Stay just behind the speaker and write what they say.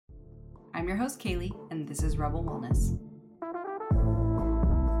I'm your host, Kaylee, and this is Rebel Wellness.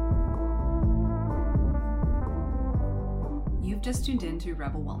 You've just tuned in to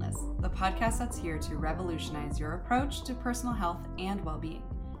Rebel Wellness, the podcast that's here to revolutionize your approach to personal health and well-being.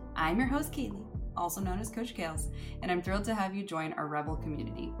 I'm your host, Kaylee, also known as Coach Kales, and I'm thrilled to have you join our Rebel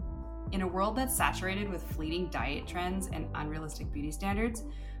community. In a world that's saturated with fleeting diet trends and unrealistic beauty standards,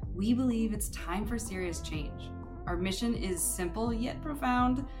 we believe it's time for serious change. Our mission is simple yet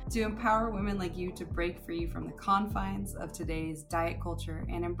profound: to empower women like you to break free from the confines of today's diet culture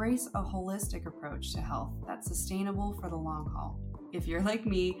and embrace a holistic approach to health that's sustainable for the long haul. If you're like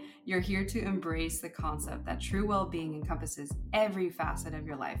me, you're here to embrace the concept that true well-being encompasses every facet of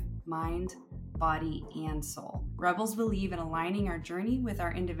your life: mind, body, and soul. Rebels believe in aligning our journey with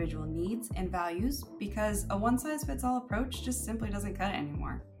our individual needs and values because a one-size-fits-all approach just simply doesn't cut it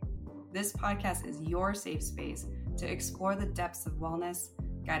anymore. This podcast is your safe space to explore the depths of wellness,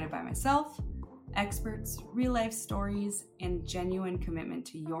 guided by myself, experts, real-life stories, and genuine commitment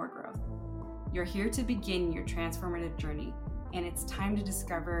to your growth. You're here to begin your transformative journey, and it's time to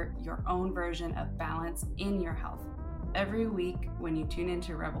discover your own version of balance in your health. Every week, when you tune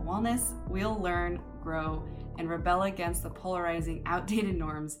into Rebel Wellness, we'll learn, grow, and rebel against the polarizing, outdated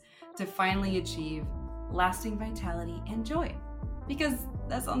norms to finally achieve lasting vitality and joy. Because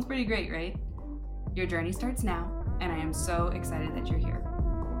that sounds pretty great, right? Your journey starts now, and I am so excited that you're here.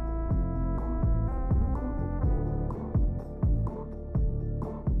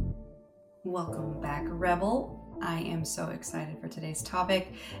 Welcome back, Rebel. I am so excited for today's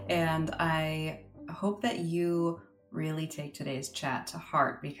topic, and I hope that you really take today's chat to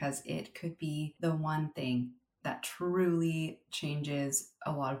heart because it could be the one thing that truly changes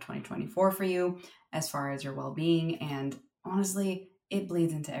a lot of 2024 for you as far as your well-being, and honestly, it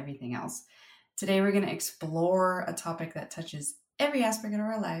bleeds into everything else. Today, we're going to explore a topic that touches every aspect of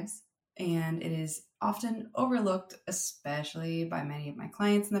our lives, and it is often overlooked, especially by many of my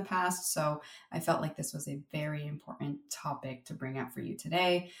clients in the past. So I felt like this was a very important topic to bring out for you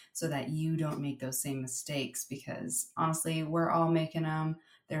today so that you don't make those same mistakes, because honestly, we're all making them.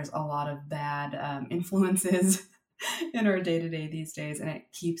 There's a lot of bad influences in our day-to-day these days, and it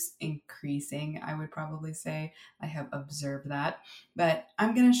keeps increasing. I would probably say I have observed that, but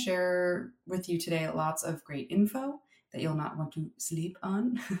I'm going to share with you today lots of great info that you'll not want to sleep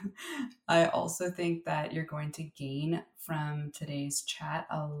on. I also think that you're going to gain from today's chat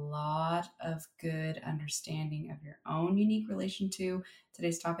a lot of good understanding of your own unique relation to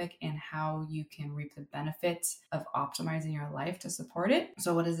today's topic and how you can reap the benefits of optimizing your life to support it.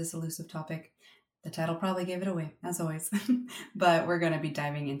 So what is this elusive topic? The title probably gave it away, as always, but we're going to be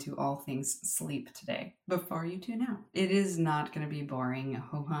diving into all things sleep today. Before you tune out, it is not going to be boring.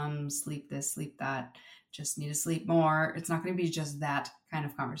 Ho-hum, sleep this, sleep that, just need to sleep more. It's not going to be just that kind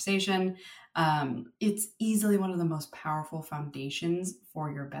of conversation. It's easily one of the most powerful foundations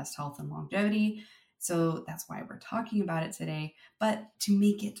for your best health and longevity. So that's why we're talking about it today. But to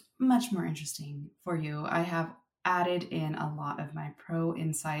make it much more interesting for you, I have added in a lot of my pro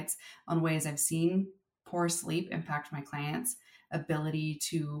insights on ways I've seen poor sleep impact my clients' ability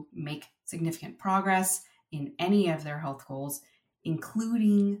to make significant progress in any of their health goals,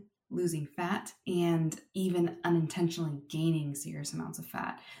 including losing fat and even unintentionally gaining serious amounts of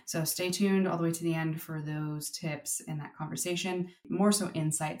fat. So stay tuned all the way to the end for those tips in that conversation. More so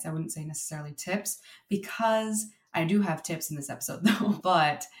insights, I wouldn't say necessarily tips, because I do have tips in this episode though,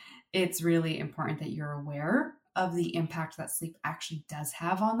 but it's really important that you're aware of the impact that sleep actually does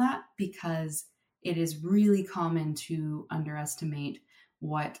have on that, because it is really common to underestimate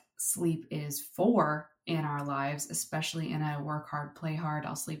what sleep is for in our lives, especially in a work hard, play hard,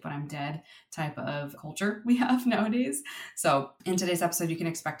 I'll sleep when I'm dead type of culture we have nowadays. So in today's episode, you can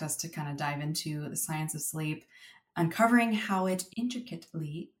expect us to kind of dive into the science of sleep, uncovering how it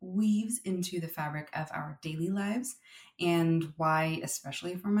intricately weaves into the fabric of our daily lives, and why,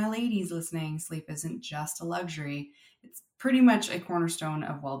 especially for my ladies listening, sleep isn't just a luxury. It's pretty much a cornerstone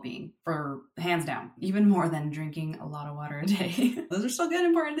of well-being, for hands down, even more than drinking a lot of water a day. Those are still good,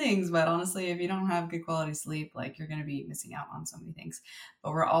 important things, but honestly, if you don't have good quality sleep, like, you're going to be missing out on so many things.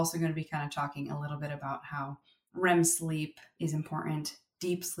 But we're also going to be kind of talking a little bit about how REM sleep is important.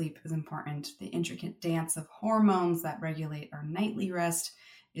 Deep sleep is important. The intricate dance of hormones that regulate our nightly rest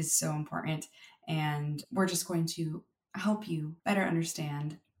is so important. And we're just going to help you better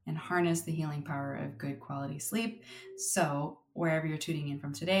understand and harness the healing power of good quality sleep. So wherever you're tuning in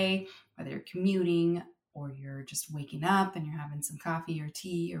from today, whether you're commuting or you're just waking up and you're having some coffee or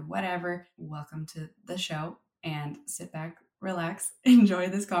tea or whatever, welcome to the show, and sit back, relax, enjoy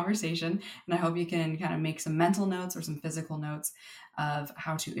this conversation. And I hope you can kind of make some mental notes or some physical notes of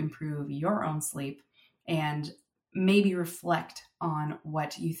how to improve your own sleep and maybe reflect on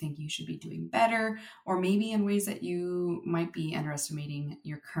what you think you should be doing better, or maybe in ways that you might be underestimating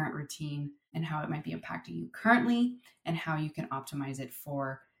your current routine and how it might be impacting you currently and how you can optimize it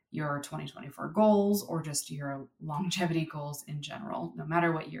for your 2024 goals or just your longevity goals in general, no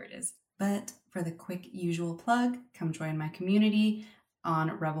matter what year it is. But for the quick usual plug, come join my community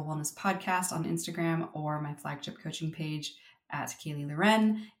on Rebel Wellness Podcast on Instagram or my flagship coaching page at Kaylee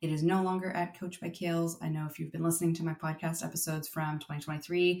Loren. It is no longer at Coach by Kales. I know if you've been listening to my podcast episodes from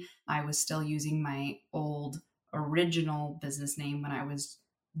 2023, I was still using my old original business name when I was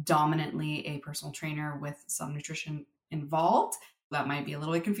dominantly a personal trainer with some nutrition involved. That might be a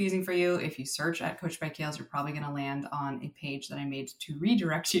little bit confusing for you. If you search at Coach by Kales, you're probably going to land on a page that I made to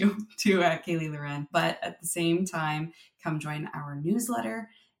redirect you to Kaylee Loren. But at the same time, come join our newsletter.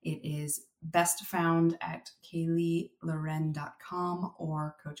 It is best found at KayleeLoren.com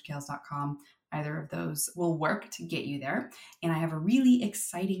or CoachKales.com. Either of those will work to get you there. And I have a really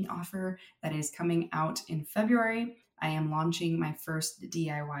exciting offer that is coming out in February. I am launching my first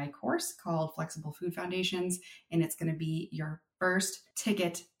DIY course called Flexible Food Foundations, and it's going to be your first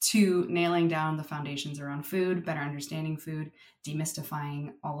ticket to nailing down the foundations around food, better understanding food,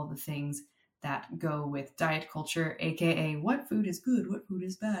 demystifying all of the things that go with diet culture, aka what food is good, what food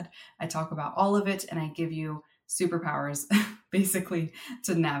is bad. I talk about all of it and I give you superpowers basically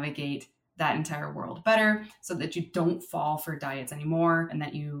to navigate that entire world better so that you don't fall for diets anymore and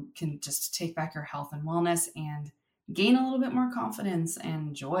that you can just take back your health and wellness and gain a little bit more confidence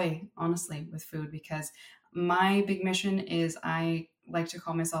and joy, honestly, with food. Because my big mission is I like to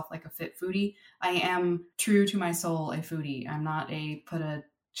call myself like a fit foodie. I am true to my soul a foodie. I'm not a put a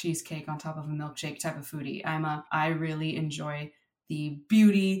cheesecake on top of a milkshake type of foodie. I really enjoy the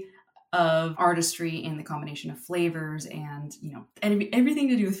beauty of artistry and the combination of flavors and, everything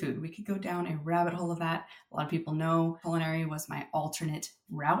to do with food. We could go down a rabbit hole of that. A lot of people know culinary was my alternate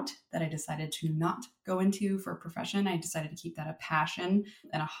route that I decided to not go into for a profession. I decided to keep that a passion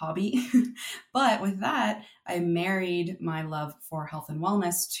and a hobby. But with that, I married my love for health and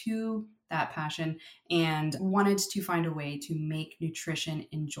wellness to that passion and wanted to find a way to make nutrition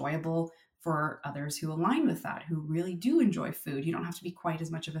enjoyable for others who align with that, who really do enjoy food. You don't have to be quite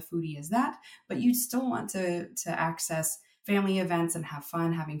as much of a foodie as that, but you still want to access family events and have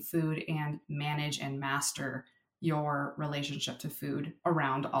fun having food and manage and master your relationship to food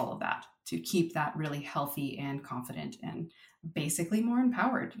around all of that to keep that really healthy and confident and basically more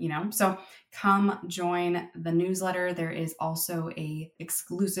empowered, So come join the newsletter. There is also a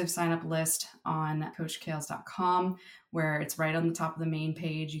exclusive sign-up list on CoachKales.com where it's right on the top of the main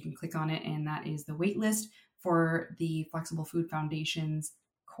page. You can click on it, and that is the wait list for the Flexible Food Foundations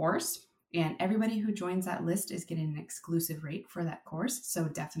course. And everybody who joins that list is getting an exclusive rate for that course. So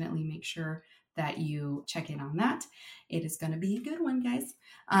definitely make sure that you check in on that. It is going to be a good one, guys.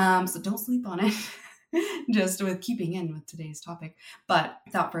 So don't sleep on it. Just with keeping in with today's topic. But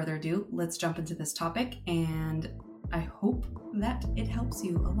without further ado, let's jump into this topic, and I hope that it helps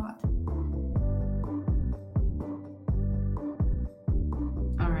you a lot.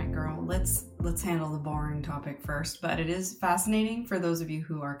 All right, girl, let's handle the boring topic first, but it is fascinating for those of you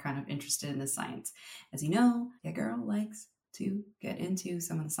who are kind of interested in the science. As you know, your girl likes to get into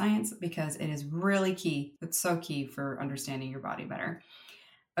some of the science because it is really key. It's so key for understanding your body better.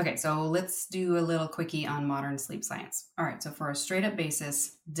 Okay, so let's do a little quickie on modern sleep science. All right, so for a straight up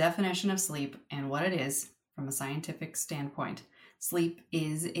basis, definition of sleep and what it is from a scientific standpoint. Sleep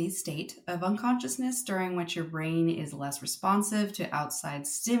is a state of unconsciousness during which your brain is less responsive to outside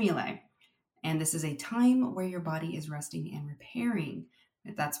stimuli. And this is a time where your body is resting and repairing.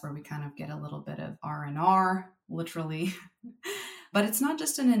 That's where we kind of get a little bit of R&R, literally. But it's not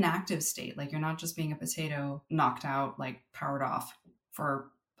just an inactive state. Like you're not just being a potato knocked out, like powered off for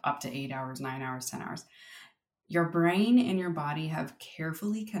up to 8 hours, 9 hours, 10 hours. Your brain and your body have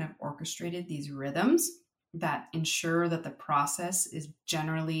carefully kind of orchestrated these rhythms that ensure that the process is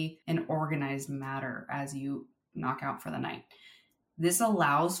generally an organized matter as you knock out for the night. This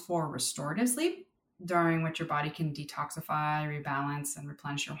allows for restorative sleep, during which your body can detoxify, rebalance, and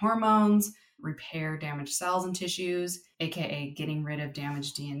replenish your hormones, repair damaged cells and tissues, aka getting rid of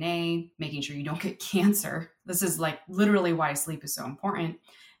damaged DNA, making sure you don't get cancer. This is like literally why sleep is so important.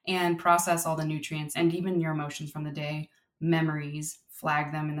 And process all the nutrients and even your emotions from the day, memories,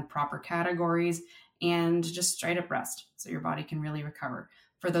 flag them in the proper categories, and just straight up rest so your body can really recover.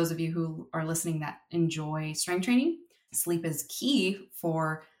 For those of you who are listening that enjoy strength training, sleep is key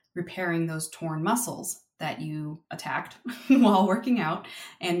for repairing those torn muscles that you attacked while working out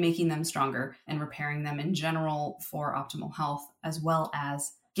and making them stronger and repairing them in general for optimal health, as well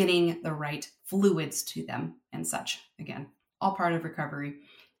as getting the right fluids to them and such. Again, all part of recovery.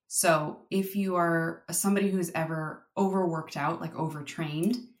 So if you are somebody who's ever overworked out, like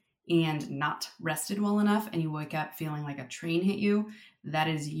overtrained, and not rested well enough, and you wake up feeling like a train hit you, that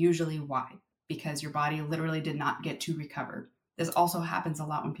is usually why, because your body literally did not get to recover. This also happens a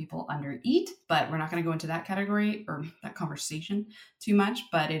lot when people undereat, but we're not going to go into that category or that conversation too much.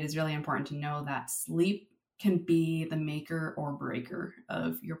 But it is really important to know that sleep can be the maker or breaker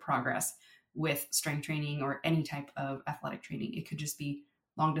of your progress with strength training or any type of athletic training. It could just be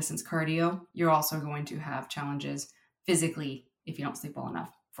long distance cardio. You're also going to have challenges physically if you don't sleep well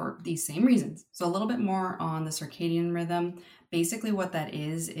enough for these same reasons. So a little bit more on the circadian rhythm. Basically what that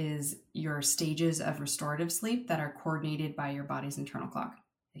is your stages of restorative sleep that are coordinated by your body's internal clock,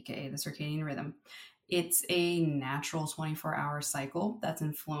 aka the circadian rhythm. It's a natural 24-hour cycle that's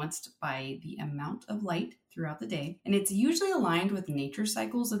influenced by the amount of light throughout the day, and it's usually aligned with nature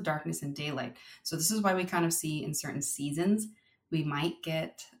cycles of darkness and daylight. So this is why we kind of see in certain seasons, we might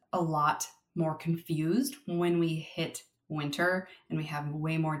get a lot more confused when we hit winter and we have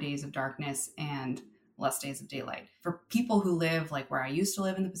way more days of darkness and less days of daylight. For people who live like where I used to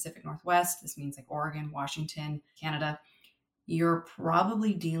live in the Pacific Northwest, this means like Oregon, Washington, Canada, you're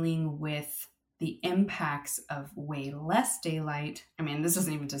probably dealing with the impacts of way less daylight. I mean, this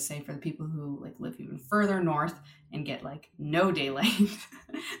isn't even to say for the people who like live even further north and get like no daylight.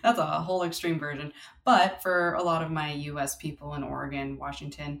 That's a whole extreme version. But for a lot of my US people in Oregon,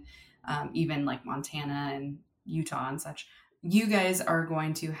 Washington, even like Montana and Utah and such, you guys are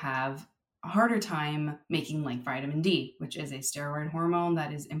going to have a harder time making like vitamin D, which is a steroid hormone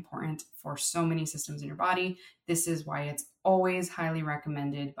that is important for so many systems in your body. This is why it's always highly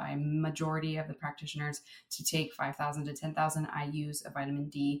recommended by a majority of the practitioners to take 5,000 to 10,000 IUs of vitamin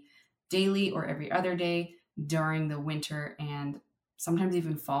D daily or every other day during the winter and sometimes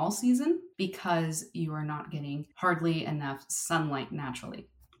even fall season, because you are not getting hardly enough sunlight naturally.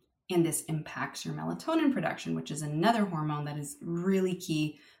 And this impacts your melatonin production, which is another hormone that is really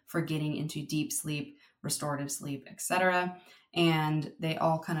key for getting into deep sleep, restorative sleep, etc. And they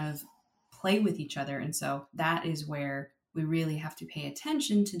all kind of play with each other. And so that is where we really have to pay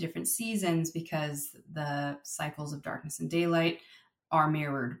attention to different seasons, because the cycles of darkness and daylight are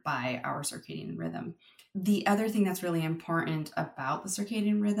mirrored by our circadian rhythm. The other thing that's really important about the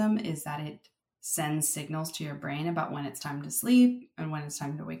circadian rhythm is that it sends signals to your brain about when it's time to sleep and when it's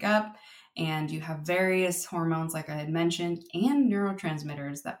time to wake up. And you have various hormones, like I had mentioned, and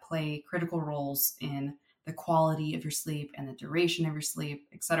neurotransmitters that play critical roles in the quality of your sleep and the duration of your sleep,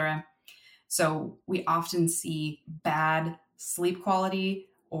 etc. So we often see bad sleep quality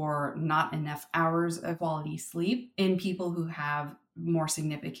or not enough hours of quality sleep in people who have more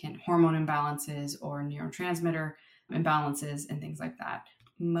significant hormone imbalances or neurotransmitter imbalances and things like that.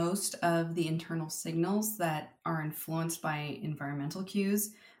 Most of the internal signals that are influenced by environmental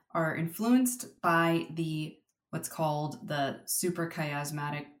cues are influenced by what's called the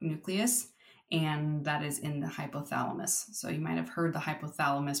suprachiasmatic nucleus, and that is in the hypothalamus. So you might have heard the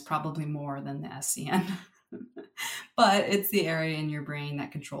hypothalamus probably more than the SCN. But it's the area in your brain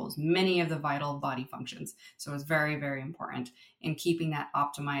that controls many of the vital body functions. So it's very, very important. And keeping that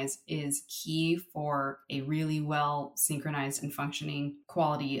optimized is key for a really well synchronized and functioning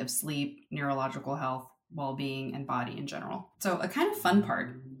quality of sleep, neurological health, well-being, and body in general. So a kind of fun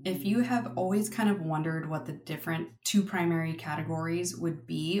part, if you have always kind of wondered what the different two primary categories would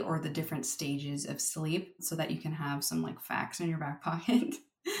be, or the different stages of sleep, so that you can have some like facts in your back pocket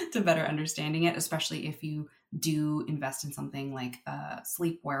to better understanding it, especially if you do invest in something like a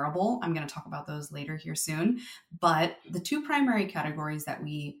sleep wearable. I'm going to talk about those later here soon. But the two primary categories that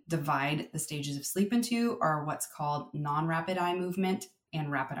we divide the stages of sleep into are what's called non-rapid eye movement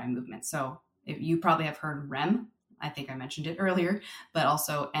and rapid eye movement. So if you probably have heard REM, I think I mentioned it earlier, but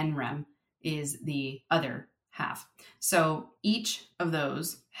also NREM is the other half. So each of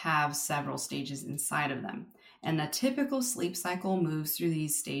those have several stages inside of them. And the typical sleep cycle moves through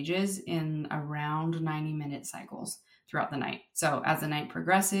these stages in around 90-minute cycles throughout the night. So as the night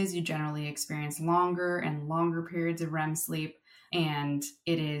progresses, you generally experience longer and longer periods of REM sleep. And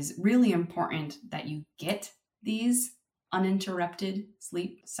it is really important that you get these uninterrupted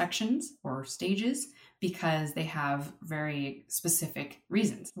sleep sections or stages, because they have very specific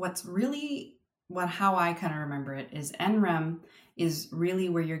reasons. How I kind of remember it is NREM is really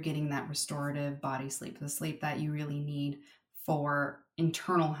where you're getting that restorative body sleep, the sleep that you really need for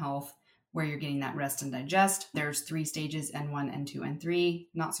internal health, where you're getting that rest and digest. There's 3 stages, N1, N2, N3.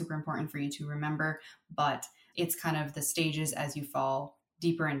 Not super important for you to remember, but it's kind of the stages as you fall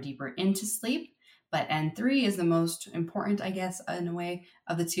deeper and deeper into sleep. But N3 is the most important, I guess, in a way,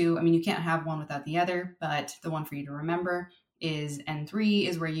 of the two. I mean, you can't have one without the other, but the one for you to remember is N3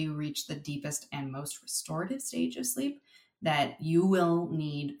 is where you reach the deepest and most restorative stage of sleep that you will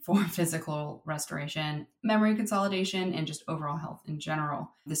need for physical restoration, memory consolidation, and just overall health in general.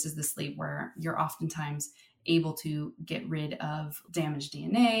 This is the sleep where you're oftentimes able to get rid of damaged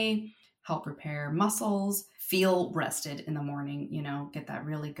DNA, help repair muscles, feel rested in the morning, get that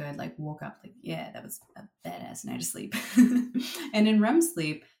really good, like woke up, like, yeah, that was a badass night of sleep. And in REM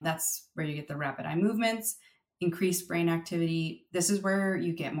sleep, that's where you get the rapid eye movements, increased brain activity. This is where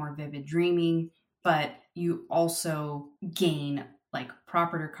you get more vivid dreaming, but you also gain like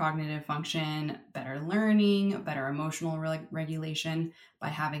proper cognitive function, better learning, better emotional regulation by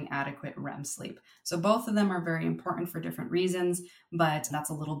having adequate REM sleep. So both of them are very important for different reasons, but that's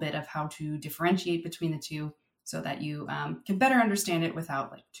a little bit of how to differentiate between the two so that you can better understand it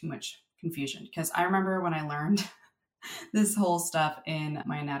without like too much confusion. Because I remember when I learned this whole stuff in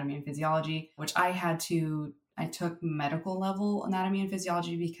my anatomy and physiology, which I took medical level anatomy and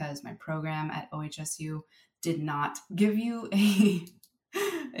physiology because my program at OHSU did not give you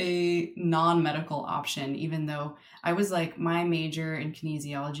a non-medical option, even though I was like, my major in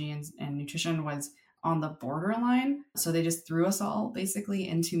kinesiology and nutrition was on the borderline. So they just threw us all basically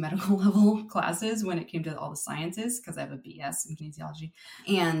into medical level classes when it came to all the sciences, because I have a BS in kinesiology.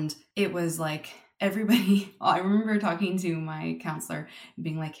 And it was like, everybody, I remember talking to my counselor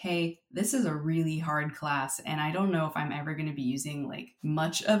being like, hey, this is a really hard class, and I don't know if I'm ever going to be using like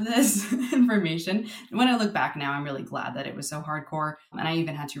much of this information. When I look back now, I'm really glad that it was so hardcore, and I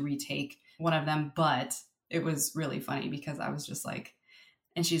even had to retake one of them, but it was really funny because I was just like,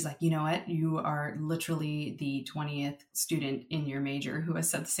 and she's like, you know what? You are literally the 20th student in your major who has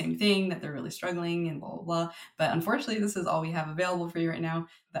said the same thing, that they're really struggling and blah, blah, blah. But unfortunately, this is all we have available for you right now.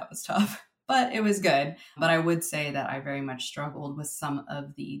 That was tough, but it was good. But I would say that I very much struggled with some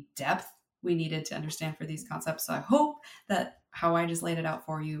of the depth we needed to understand for these concepts. So I hope that how I just laid it out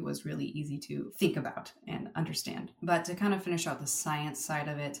for you was really easy to think about and understand. But to kind of finish out the science side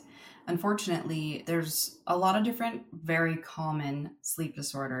of it, unfortunately, there's a lot of different very common sleep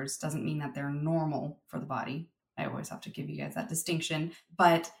disorders. Doesn't mean that they're normal for the body. I always have to give you guys that distinction.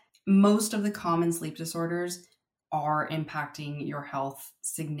 But most of the common sleep disorders are impacting your health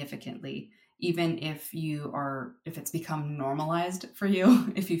significantly. Even if it's become normalized for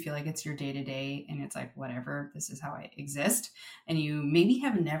you, if you feel like it's your day to day and it's like, whatever, this is how I exist. And you maybe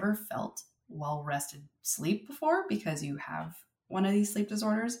have never felt well rested sleep before because you have one of these sleep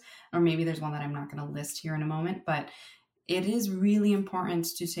disorders, or maybe there's one that I'm not going to list here in a moment, but it is really important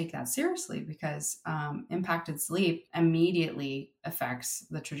to take that seriously because impacted sleep immediately affects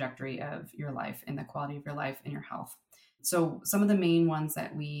the trajectory of your life and the quality of your life and your health. So some of the main ones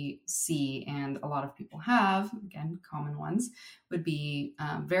that we see and a lot of people have, again, common ones, would be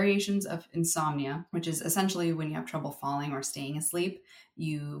variations of insomnia, which is essentially when you have trouble falling or staying asleep,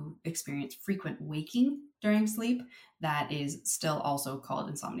 you experience frequent waking during sleep. That is still also called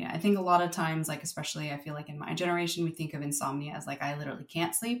insomnia. I think a lot of times, like especially I feel like in my generation, we think of insomnia as like, I literally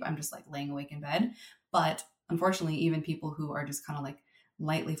can't sleep. I'm just like laying awake in bed. But unfortunately, even people who are just kind of like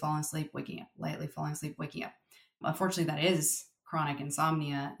lightly falling asleep, waking up, lightly falling asleep, waking up. Unfortunately, that is chronic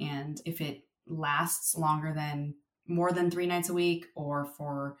insomnia. And if it lasts longer than more than 3 nights a week or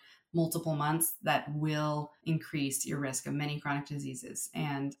for multiple months, that will increase your risk of many chronic diseases.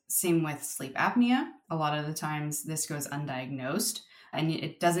 And same with sleep apnea. A lot of the times this goes undiagnosed, and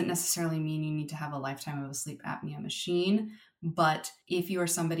it doesn't necessarily mean you need to have a lifetime of a sleep apnea machine. But if you are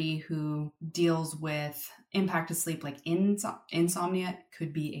somebody who deals with impacted sleep, like insomnia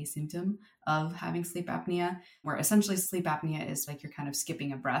could be a symptom of having sleep apnea, where essentially sleep apnea is like you're kind of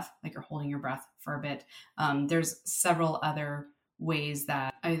skipping a breath, like you're holding your breath for a bit. There's several other ways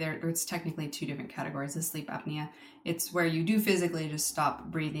that it's technically 2 different categories of sleep apnea. It's where you do physically just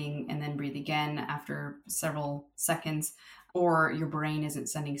stop breathing and then breathe again after several seconds, or your brain isn't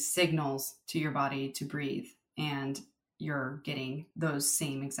sending signals to your body to breathe, and you're getting those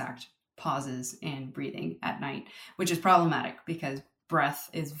same exact pauses and breathing at night, which is problematic because breath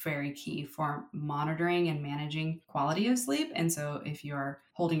is very key for monitoring and managing quality of sleep. And so if you're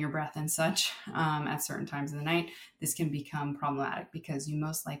holding your breath and such at certain times of the night, this can become problematic because you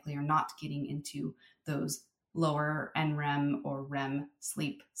most likely are not getting into those lower NREM or REM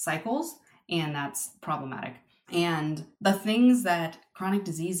sleep cycles, and that's problematic. And the things that chronic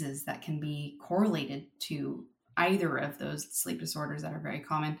diseases that can be correlated to either of those sleep disorders that are very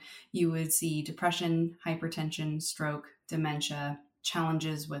common, you would see depression, hypertension, stroke, dementia,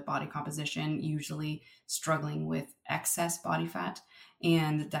 challenges with body composition, usually struggling with excess body fat,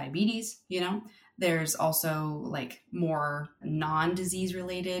 and diabetes. There's also like more non-disease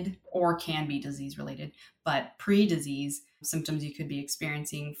related or can be disease related, but pre-disease symptoms you could be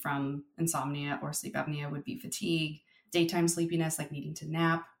experiencing from insomnia or sleep apnea would be fatigue, daytime sleepiness, like needing to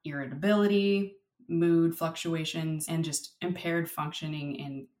nap, irritability, mood fluctuations, and just impaired functioning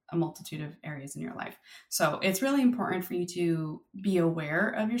in a multitude of areas in your life. So it's really important for you to be aware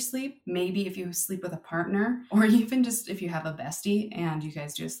of your sleep. Maybe if you sleep with a partner, or even just if you have a bestie and you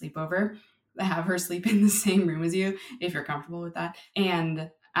guys do a sleepover, have her sleep in the same room as you if you're comfortable with that, and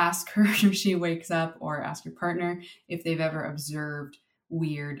ask her if she wakes up, or ask your partner if they've ever observed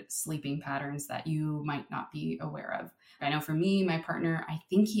weird sleeping patterns that you might not be aware of. I know for me, my partner, I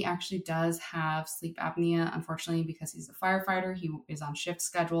think he actually does have sleep apnea, unfortunately, because he's a firefighter. He is on shift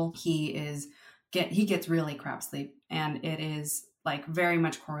schedule. He gets really crap sleep, and it is like very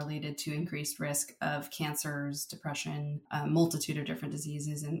much correlated to increased risk of cancers, depression, a multitude of different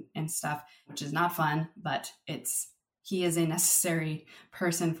diseases and stuff, which is not fun, but he is a necessary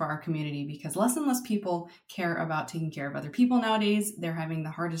person for our community because less and less people care about taking care of other people nowadays. They're having the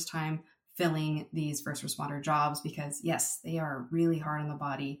hardest time filling these first responder jobs because, yes, they are really hard on the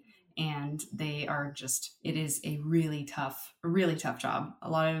body, and it is a really tough job.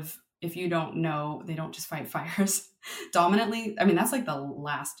 If you don't know, they don't just fight fires dominantly. I mean, that's like the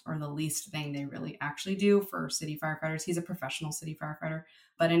last or the least thing they really actually do for city firefighters. He's a professional city firefighter.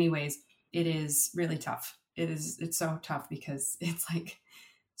 But anyways, it is really tough. It's so tough because it's like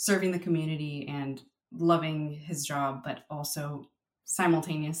serving the community and loving his job, but also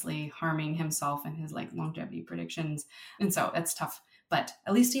simultaneously harming himself and his like longevity predictions. And so it's tough. But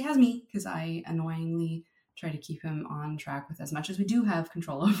at least he has me, because I annoyingly try to keep him on track with as much as we do have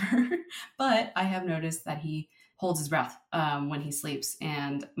control over. But I have noticed that he holds his breath when he sleeps.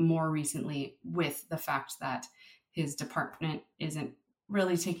 And more recently, with the fact that his department isn't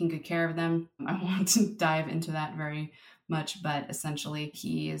really taking good care of them, I won't dive into that very much, but essentially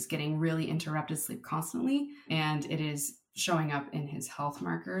he is getting really interrupted sleep constantly, and it is showing up in his health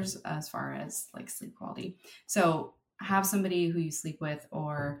markers as far as like sleep quality. So have somebody who you sleep with,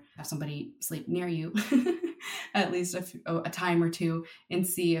 or have somebody sleep near you at least a time or two, and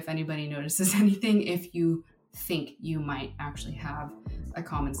see if anybody notices anything, if you think you might actually have a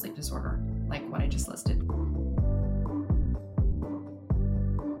common sleep disorder like what I just listed.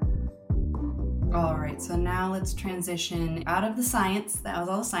 All right, so now let's transition out of the science. That was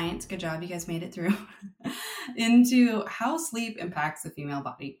all the science. Good job, you guys made it through. Into how sleep impacts the female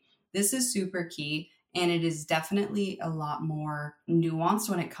body. This is super key, and it is definitely a lot more nuanced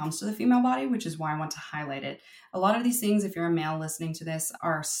when it comes to the female body, which is why I want to highlight it. A lot of these things, if you're a male listening to this,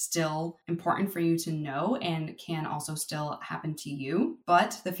 are still important for you to know and can also still happen to you.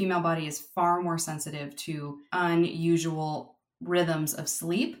 But the female body is far more sensitive to unusual rhythms of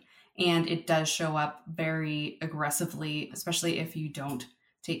sleep, and it does show up very aggressively, especially if you don't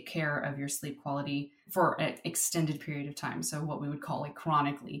take care of your sleep quality for an extended period of time. So what we would call like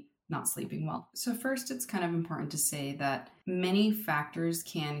chronically not sleeping well. So first, it's kind of important to say that many factors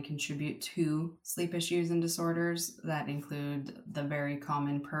can contribute to sleep issues and disorders that include the very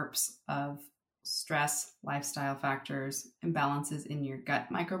common perps of stress, lifestyle factors, imbalances in your gut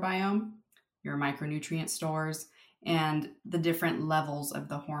microbiome, your micronutrient stores, and the different levels of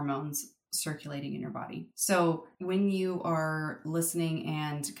the hormones circulating in your body. So when you are listening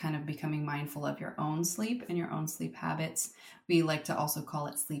and kind of becoming mindful of your own sleep and your own sleep habits, we like to also call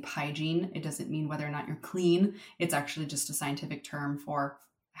it sleep hygiene. It doesn't mean whether or not you're clean. It's actually just a scientific term for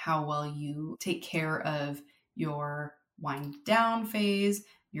how well you take care of your wind down phase,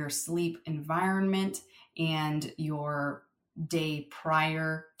 your sleep environment, and your day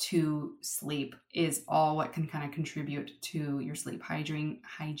prior to sleep is all what can kind of contribute to your sleep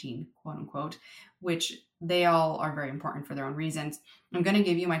hygiene, quote unquote, which they all are very important for their own reasons. I'm going to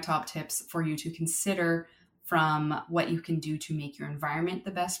give you my top tips for you to consider from what you can do to make your environment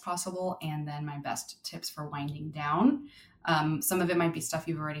the best possible, and then my best tips for winding down. Some of it might be stuff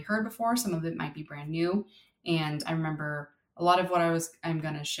you've already heard before, some of it might be brand new. And I remember a lot of what I'm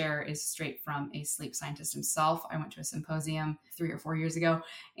going to share is straight from a sleep scientist himself. I went to a symposium 3 or 4 years ago,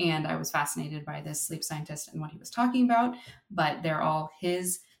 and I was fascinated by this sleep scientist and what he was talking about, but they're all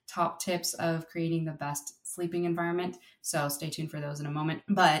his top tips of creating the best sleeping environment. So stay tuned for those in a moment.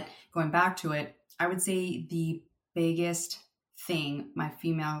 But going back to it, I would say the biggest thing my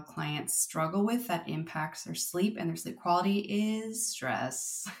female clients struggle with that impacts their sleep and their sleep quality is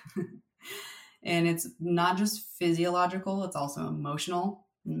stress. And it's not just physiological, it's also emotional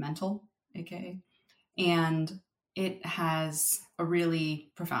and mental, aka. And it has a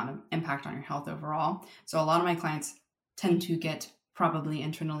really profound impact on your health overall. So a lot of my clients tend to get probably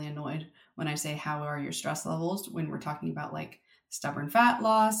internally annoyed when I say, how are your stress levels, when we're talking about like stubborn fat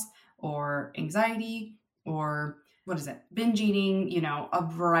loss or anxiety or what is it, binge eating, a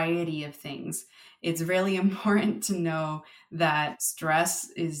variety of things. It's really important to know that stress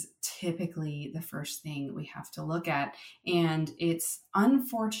is typically the first thing we have to look at. And it's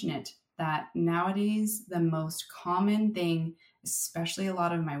unfortunate that nowadays the most common thing, especially a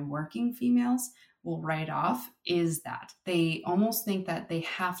lot of my working females will write off, is that they almost think that they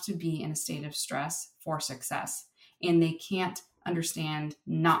have to be in a state of stress for success, and they can't understand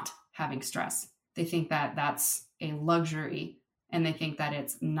not having stress. They think that that's a luxury, and they think that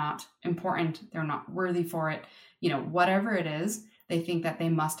it's not important. They're not worthy for it. Whatever it is, they think that they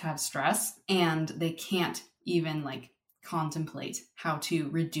must have stress, and they can't even contemplate how to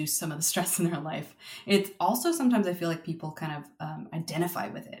reduce some of the stress in their life. It's also sometimes I feel like people kind of identify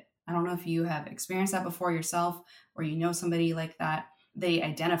with it. I don't know if you have experienced that before yourself, or somebody like that. They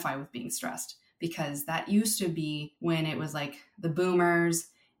identify with being stressed, because that used to be when it was like the boomers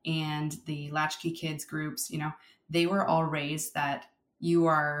and the latchkey kids groups, they were all raised that you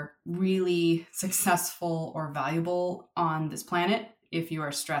are really successful or valuable on this planet if you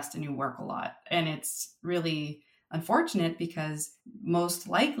are stressed and you work a lot. And it's really unfortunate, because most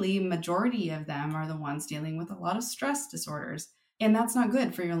likely majority of them are the ones dealing with a lot of stress disorders. And that's not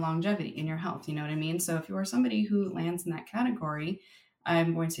good for your longevity and your health. You know what I mean? So if you are somebody who lands in that category,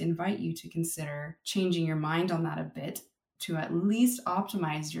 I'm going to invite you to consider changing your mind on that a bit to at least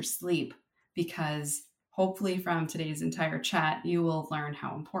optimize your sleep, because hopefully from today's entire chat, you will learn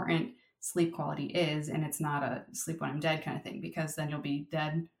how important sleep quality is. And it's not a sleep when I'm dead kind of thing, because then you'll be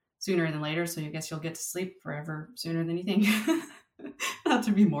dead sooner than later. So I guess you'll get to sleep forever sooner than you think. Not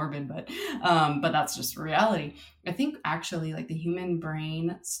to be morbid, but that's just reality. I think actually the human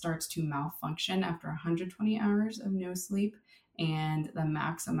brain starts to malfunction after 120 hours of no sleep. And the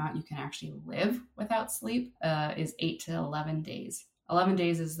max amount you can actually live without sleep is 8 to 11 days. 11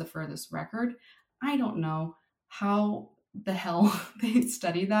 days is the furthest record. I don't know how the hell they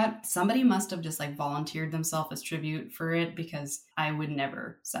study that. Somebody must have just volunteered themselves as tribute for it, because I would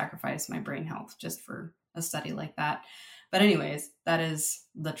never sacrifice my brain health just for a study like that. But anyways, that is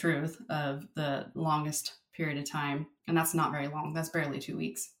the truth of the longest period of time. And that's not very long. That's barely 2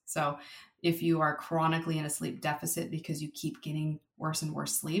 weeks. So if you are chronically in a sleep deficit because you keep getting worse and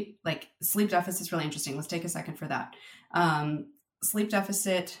worse sleep, sleep deficit is really interesting. Let's take a second for that. Sleep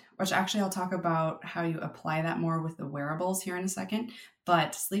deficit, which actually I'll talk about how you apply that more with the wearables here in a second.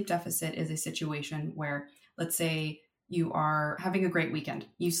 But sleep deficit is a situation where, let's say you are having a great weekend.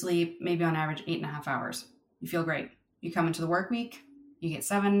 You sleep maybe on average 8.5 hours. You feel great. You come into the work week, you get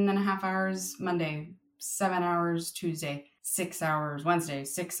 7.5 hours Monday, 7 hours Tuesday, 6 hours Wednesday,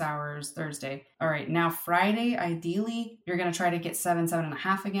 6 hours Thursday. All right, now Friday, ideally, you're going to try to get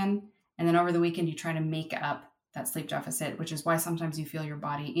 7.5 again. And then over the weekend, you try to make up that sleep deficit, which is why sometimes you feel your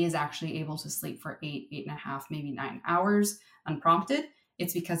body is actually able to sleep for 8.5, maybe 9 hours unprompted.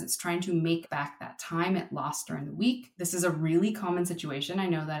 It's because it's trying to make back that time it lost during the week. This is a really common situation. I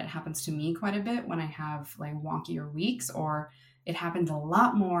know that it happens to me quite a bit when I have wonkier weeks, or it happened a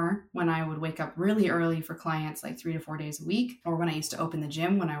lot more when I would wake up really early for clients 3 to 4 days a week, or when I used to open the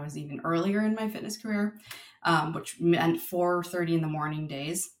gym when I was even earlier in my fitness career, which meant 4:30 in the morning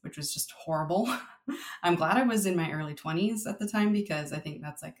days, which was just horrible. I'm glad I was in my early 20s at the time, because I think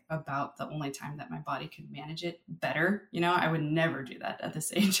that's about the only time that my body could manage it better. I would never do that at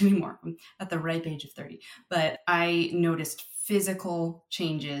this age anymore. I'm at the ripe age of 30. But I noticed physical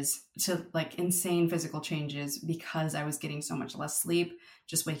changes to insane physical changes because I was getting so much less sleep,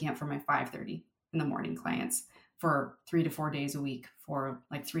 just waking up for my 5:30 in the morning clients for 3 to 4 days a week for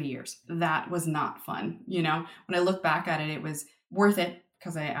 3 years. That was not fun. When I look back at it, it was worth it,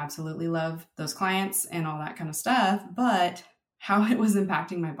 because I absolutely love those clients and all that kind of stuff, but how it was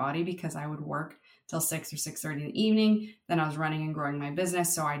impacting my body, because I would work till 6 or 6:30 in the evening. Then I was running and growing my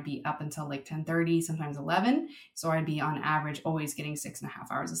business. So I'd be up until 10:30, sometimes 11. So I'd be on average always getting 6.5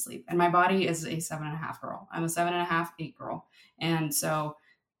 hours of sleep. And my body is a 7.5 girl. I'm a 7.5, 8 girl. And so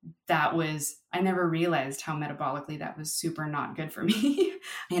I never realized how metabolically that was super not good for me.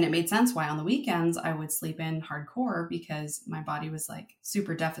 And it made sense why on the weekends I would sleep in hardcore, because my body was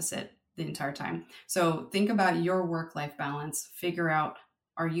super deficit the entire time. So think about your work-life balance, figure out,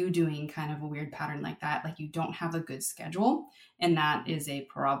 are you doing kind of a weird pattern like that? Like you don't have a good schedule, and that is a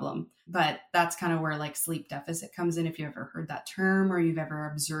problem. But that's kind of where like sleep deficit comes in, if you ever heard that term or you've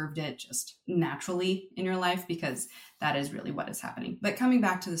ever observed it just naturally in your life, because that is really what is happening. But coming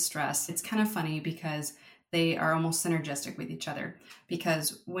back to the stress, it's kind of funny because they are almost synergistic with each other.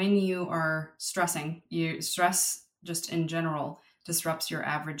 Because when you are stressing, you stress just in general disrupts your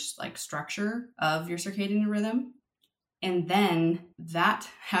average like structure of your circadian rhythm. And then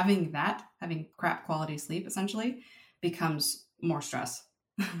having crap quality sleep essentially becomes more stress.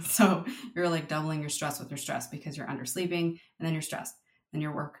 So you're like doubling your stress with your stress because you're undersleeping and then you're stressed. Then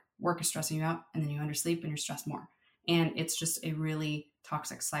your work is stressing you out, and then you undersleep and you're stressed more. And it's just a really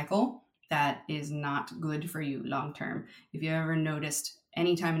toxic cycle that is not good for you long term. If you ever noticed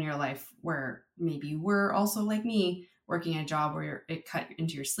any time in your life where maybe you were also like me, working a job where it cut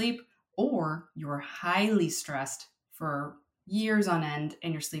into your sleep, or you were highly stressed for years on end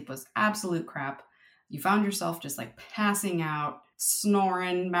and your sleep was absolute crap, you found yourself just like passing out,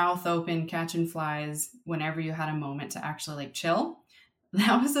 snoring, mouth open, catching flies whenever you had a moment to actually like chill,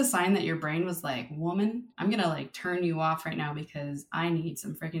 that was a sign that your brain was like, woman, I'm gonna like turn you off right now because I need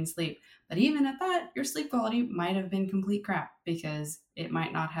some freaking sleep. But even at that, your sleep quality might have been complete crap because it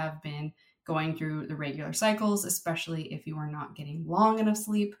might not have been going through the regular cycles, especially if you are not getting long enough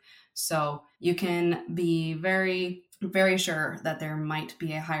sleep. So you can be very, very sure that there might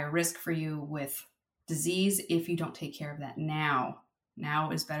be a higher risk for you with disease if you don't take care of that now.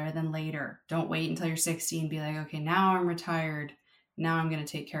 Now is better than later. Don't wait until you're 60 and be like, okay, now I'm retired. Now I'm going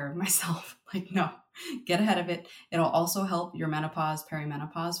to take care of myself. Like, no, get ahead of it. It'll also help your menopause,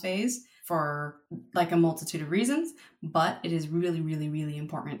 perimenopause phase for like a multitude of reasons, but it is really, really, really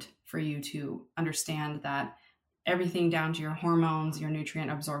important for you to understand that everything down to your hormones, your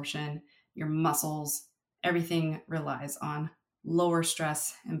nutrient absorption, your muscles, everything relies on lower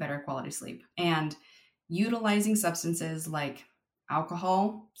stress and better quality sleep. And utilizing substances like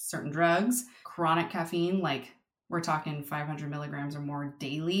alcohol, certain drugs, chronic caffeine, like we're talking 500 milligrams or more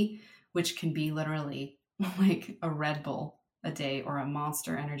daily, which can be literally like a Red Bull a day or a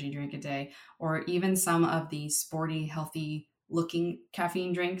Monster energy drink a day, or even some of the sporty, healthy looking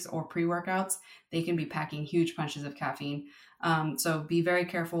caffeine drinks or pre-workouts. They can be packing huge punches of caffeine. So be very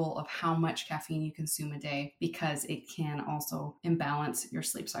careful of how much caffeine you consume a day, because it can also imbalance your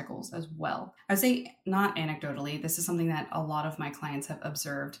sleep cycles as well. I would say, not anecdotally, this is something that a lot of my clients have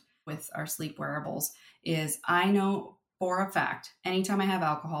observed with our sleep wearables, is I know for a fact, anytime I have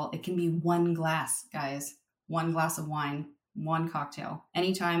alcohol, it can be one glass, guys, one glass of wine, one cocktail,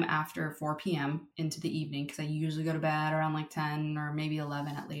 anytime after 4 p.m. into the evening, because I usually go to bed around like 10 or maybe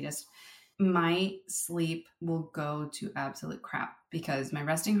 11 at latest. My sleep will go to absolute crap because my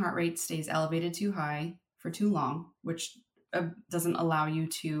resting heart rate stays elevated too high for too long, which doesn't allow you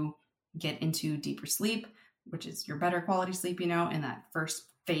to get into deeper sleep, which is your better quality sleep, in that first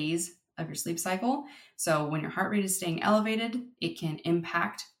phase of your sleep cycle. So when your heart rate is staying elevated, it can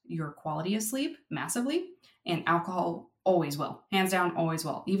impact your quality of sleep massively, and alcohol always will. Hands down, always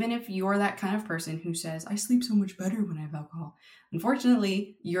will. Even if you're that kind of person who says, I sleep so much better when I have alcohol.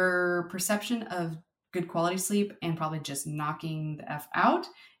 Unfortunately, your perception of good quality sleep and probably just knocking the F out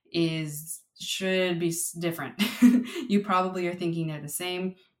should be different. You probably are thinking they're the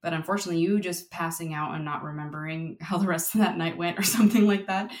same, but unfortunately, you just passing out and not remembering how the rest of that night went or something like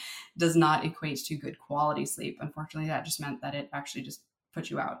that does not equate to good quality sleep. Unfortunately, that just meant that it actually just put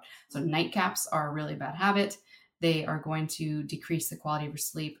you out. So nightcaps are a really bad habit. They are going to decrease the quality of your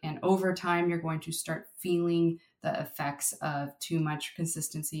sleep. And over time, you're going to start feeling the effects of too much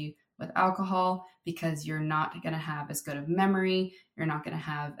consistency with alcohol, because you're not going to have as good of memory. You're not going to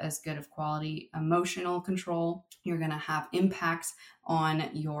have as good of quality emotional control. You're going to have impacts on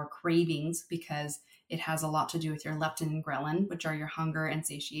your cravings, because it has a lot to do with your leptin and ghrelin, which are your hunger and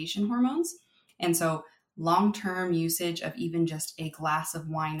satiation hormones. And so long-term usage of even just a glass of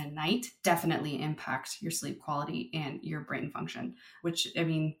wine a night definitely impacts your sleep quality and your brain function, which,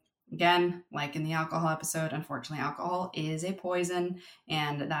 again, like in the alcohol episode, unfortunately, alcohol is a poison,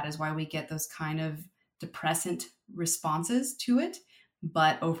 and that is why we get those kind of depressant responses to it.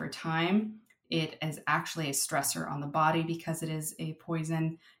 But over time, it is actually a stressor on the body because it is a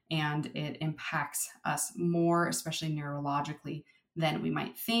poison, and it impacts us more, especially neurologically, than we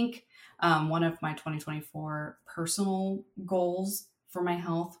might think. One of my 2024 personal goals for my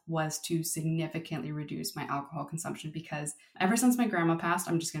health was to significantly reduce my alcohol consumption, because ever since my grandma passed,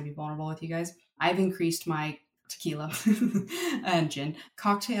 I'm just going to be vulnerable with you guys, I've increased my tequila and gin,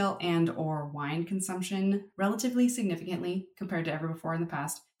 cocktail and or wine consumption relatively significantly compared to ever before in the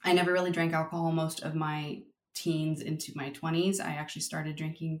past. I never really drank alcohol most of my teens into my 20s. I actually started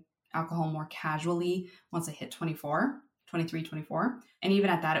drinking alcohol more casually once I hit 23, 24. And even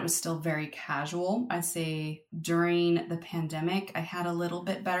at that, it was still very casual. I'd say during the pandemic, I had a little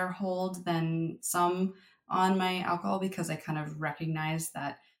bit better hold than some on my alcohol because I kind of recognized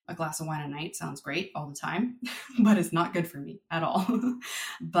that a glass of wine a night sounds great all the time, but it's not good for me at all.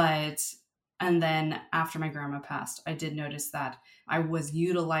 And then after my grandma passed, I did notice that I was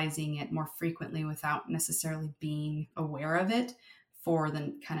utilizing it more frequently without necessarily being aware of it for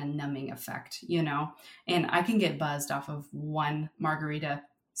the kind of numbing effect, you know? And I can get buzzed off of one margarita,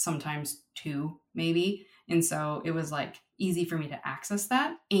 sometimes two, maybe. And so it was like easy for me to access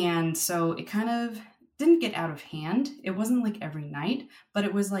that. And so it kind of didn't get out of hand. It wasn't like every night, but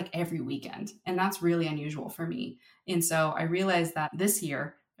it was like every weekend. And that's really unusual for me. And so I realized that this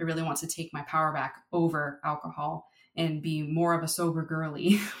year, I really want to take my power back over alcohol and be more of a sober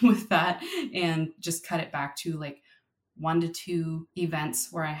girly with that and just cut it back to like 1 to 2 events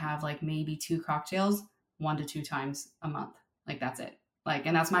where I have like maybe 2 cocktails 1 to 2 times a month. Like that's it. Like,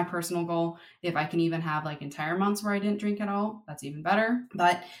 and that's my personal goal. If I can even have like entire months where I didn't drink at all, that's even better.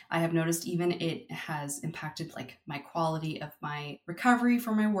 But I have noticed even it has impacted like my quality of my recovery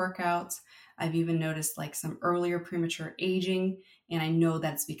for my workouts. I've even noticed like some earlier premature aging. And I know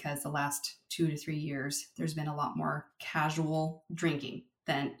that's because the last 2 to 3 years, there's been a lot more casual drinking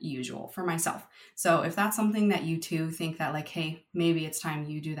than usual for myself. So if that's something that you too think that like, hey, maybe it's time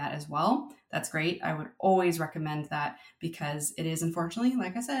you do that as well, that's great. I would always recommend that because it is unfortunately,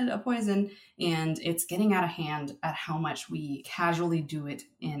 like I said, a poison, and it's getting out of hand at how much we casually do it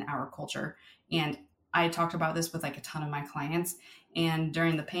in our culture. And I talked about this with like a ton of my clients, and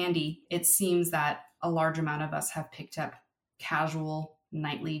during the pandy, it seems that a large amount of us have picked up casual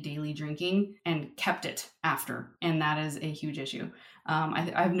nightly, daily drinking and kept it after. And that is a huge issue.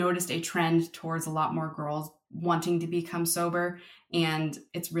 I've noticed a trend towards a lot more girls wanting to become sober, and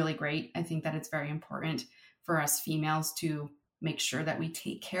it's really great. I think that it's very important for us females to make sure that we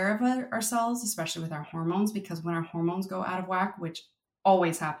take care of ourselves, especially with our hormones, because when our hormones go out of whack, which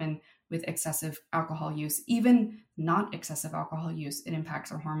always happen with excessive alcohol use, even not excessive alcohol use, it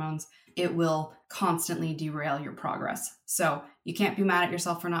impacts our hormones. It will constantly derail your progress. So you can't be mad at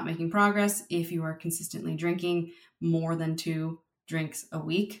yourself for not making progress if you are consistently drinking more than 2 drinks a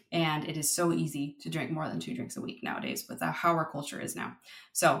week. And it is so easy to drink more than 2 drinks a week nowadays with how our culture is now.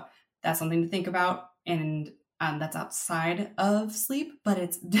 So that's something to think about. And that's outside of sleep, but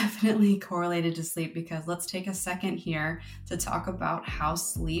it's definitely correlated to sleep, because let's take a second here to talk about how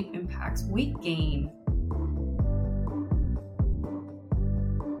sleep impacts weight gain.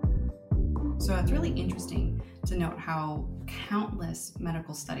 So it's really interesting to note how countless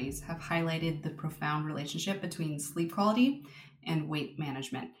medical studies have highlighted the profound relationship between sleep quality and weight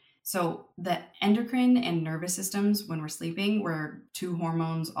management. So the endocrine and nervous systems, when we're sleeping, where 2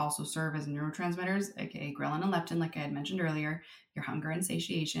 hormones also serve as neurotransmitters, aka ghrelin and leptin, like I had mentioned earlier, your hunger and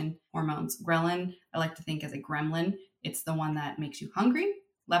satiation hormones. Ghrelin, I like to think as a gremlin. It's the one that makes you hungry.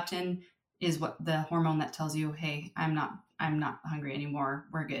 Leptin is what the hormone that tells you, hey, I'm not hungry anymore.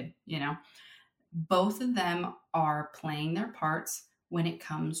 We're good, you know. Both of them are playing their parts when it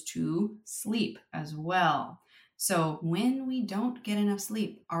comes to sleep as well. So when we don't get enough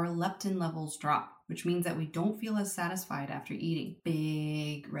sleep, our leptin levels drop, which means that we don't feel as satisfied after eating.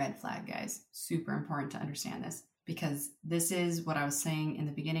 Big red flag, guys. Super important to understand this, because this is what I was saying in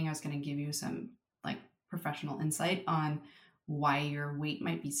the beginning. I was going to give you some like professional insight on why your weight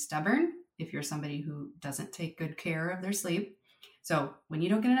might be stubborn if you're somebody who doesn't take good care of their sleep. So when you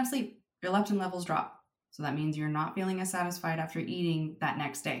don't get enough sleep, your leptin levels drop. So that means you're not feeling as satisfied after eating that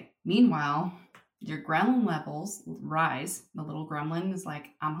next day. Meanwhile, your ghrelin levels rise. The little gremlin is like,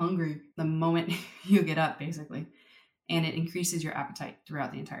 I'm hungry the moment you get up, basically. And it increases your appetite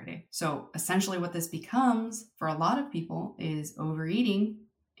throughout the entire day. So essentially what this becomes for a lot of people is overeating.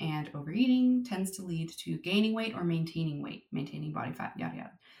 And overeating tends to lead to gaining weight or maintaining weight, maintaining body fat, yada,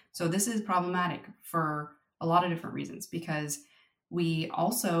 yada. So this is problematic for a lot of different reasons, because we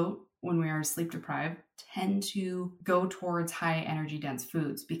also, when we are sleep deprived, tend to go towards high energy dense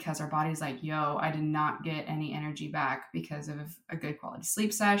foods, because our body's like, yo, I did not get any energy back because of a good quality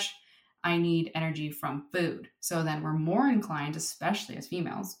sleep sesh. I need energy from food. So then we're more inclined, especially as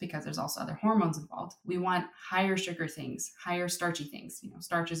females, because there's also other hormones involved. We want higher sugar things, higher starchy things. You know,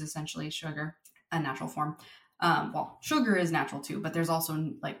 starch is essentially sugar, a natural form. Well, sugar is natural too, but there's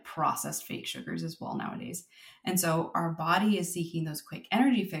also like processed fake sugars as well nowadays. And so our body is seeking those quick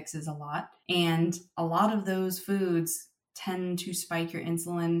energy fixes a lot. And a lot of those foods tend to spike your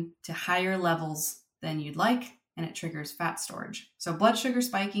insulin to higher levels than you'd like. and it triggers fat storage. So blood sugar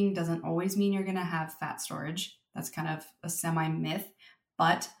spiking doesn't always mean you're going to have fat storage. That's kind of a semi-myth.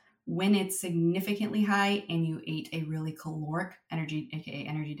 But when it's significantly high and you ate a really caloric energy, aka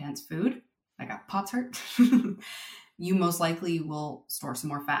energy dense food, like a Pop-Tart, you most likely will store some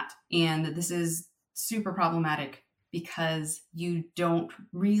more fat. And this is super problematic because you don't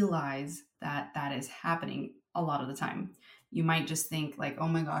realize that that is happening a lot of the time. You might just think like, oh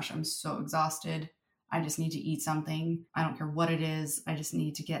my gosh, I'm so exhausted. I just need to eat something. I don't care what it is. I just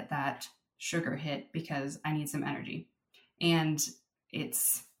need to get that sugar hit because I need some energy. And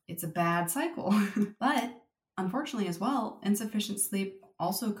it's a bad cycle. But unfortunately as well, insufficient sleep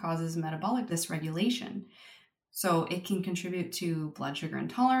also causes metabolic dysregulation. So it can contribute to blood sugar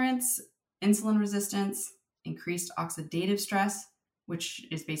intolerance, insulin resistance, increased oxidative stress, which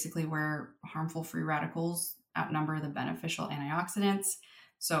is basically where harmful free radicals outnumber the beneficial antioxidants.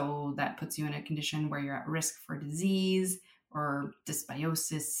 So that puts you in a condition where you're at risk for disease or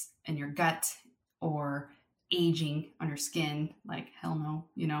dysbiosis in your gut or aging on your skin. Like, hell no,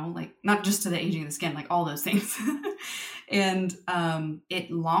 like not just to the aging of the skin, like all those things. And it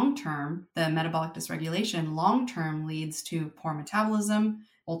long-term, the metabolic dysregulation long-term leads to poor metabolism,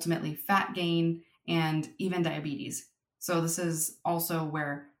 ultimately fat gain, and even diabetes. So this is also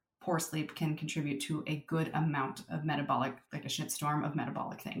where poor sleep can contribute to a good amount of metabolic, like a shitstorm of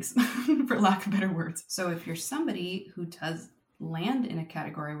metabolic things, for lack of better words. So if you're somebody who does land in a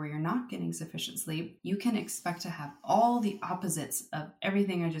category where you're not getting sufficient sleep, you can expect to have all the opposites of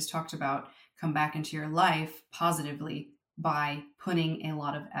everything I just talked about come back into your life positively by putting a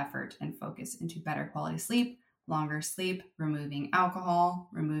lot of effort and focus into better quality sleep, longer sleep, removing alcohol,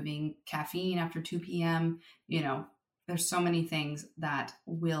 removing caffeine after 2 p.m. There's so many things that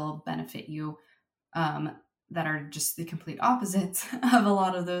will benefit you that are just the complete opposites of a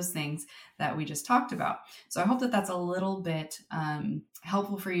lot of those things that we just talked about. So I hope that that's a little bit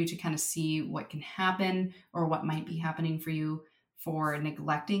helpful for you to kind of see what can happen or what might be happening for you for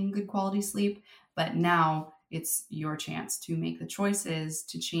neglecting good quality sleep. But now it's your chance to make the choices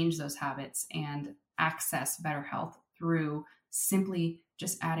to change those habits and access better health through simply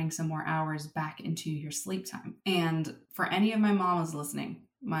just adding some more hours back into your sleep time. And for any of my mamas listening,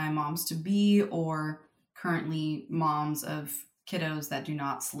 my moms to be or currently moms of kiddos that do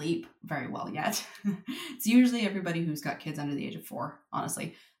not sleep very well yet. It's usually everybody who's got kids under the age of 4,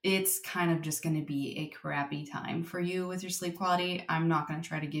 honestly. It's kind of just going to be a crappy time for you with your sleep quality. I'm not going to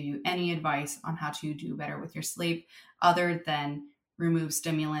try to give you any advice on how to do better with your sleep other than remove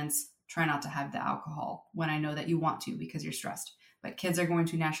stimulants, try not to have the alcohol when I know that you want to because you're stressed. But kids are going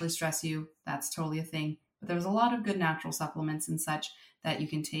to naturally stress you. That's totally a thing. But there's a lot of good natural supplements and such that you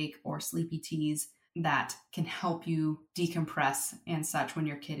can take, or sleepy teas that can help you decompress and such when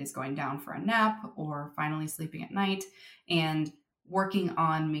your kid is going down for a nap or finally sleeping at night, and working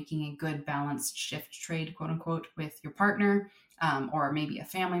on making a good balanced shift trade, quote unquote, with your partner, or maybe a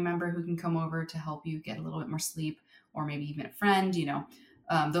family member who can come over to help you get a little bit more sleep, or maybe even a friend.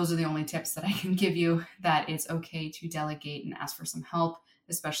 Those are the only tips that I can give you, that it's okay to delegate and ask for some help,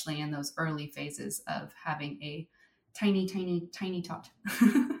 especially in those early phases of having a tiny, tiny, tiny tot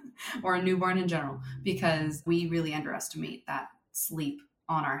or a newborn in general, because we really underestimate that sleep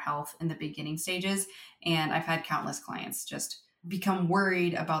on our health in the beginning stages. And I've had countless clients just become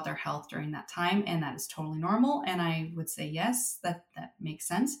worried about their health during that time, and that is totally normal. And I would say, yes, that makes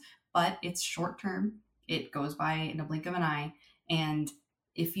sense, but it's short term. It goes by in a blink of an eye. And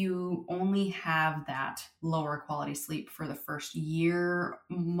if you only have that lower quality sleep for the first year,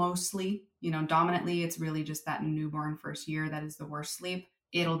 mostly, dominantly, it's really just that newborn first year that is the worst sleep,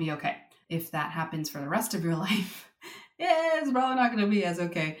 it'll be okay. If that happens for the rest of your life, it's probably not going to be as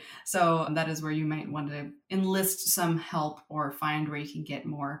okay. So that is where you might want to enlist some help or find where you can get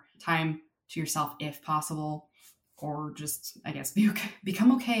more time to yourself if possible, or just, I guess,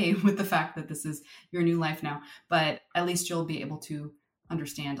 become okay with the fact that this is your new life now. But at least you'll be able to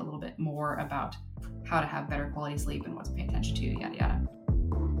understand a little bit more about how to have better quality sleep and what to pay attention to, yada, yada.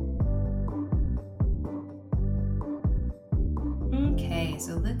 Okay,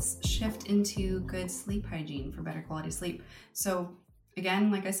 so let's shift into good sleep hygiene for better quality sleep. So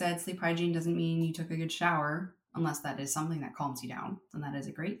again, like I said, sleep hygiene doesn't mean you took a good shower, unless that is something that calms you down, then that is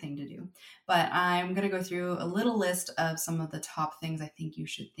a great thing to do. But I'm going to go through a little list of some of the top things I think you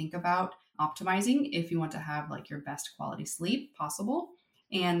should think about optimizing if you want to have like your best quality sleep possible.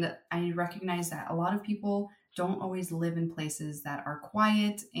 And I recognize that a lot of people don't always live in places that are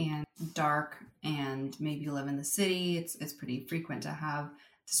quiet and dark, and maybe live in the city. It's pretty frequent to have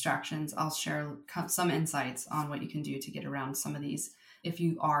distractions. I'll share some insights on what you can do to get around some of these if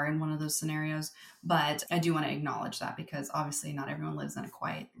you are in one of those scenarios. But I do want to acknowledge that because obviously not everyone lives in a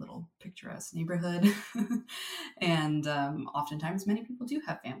quiet little picturesque neighborhood. And oftentimes many people do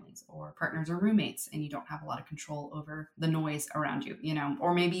have families or partners or roommates, and you don't have a lot of control over the noise around you,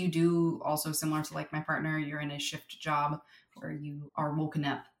 or maybe you do, also similar to like my partner, you're in a shift job where you are woken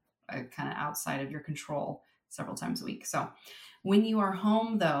up kind of outside of your control several times a week. So when you are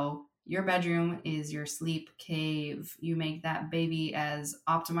home though, your bedroom is your sleep cave. You make that baby as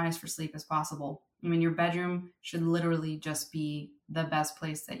optimized for sleep as possible. I mean, your bedroom should literally just be the best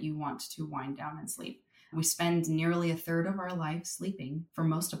place that you want to wind down and sleep. We spend nearly a third of our life sleeping for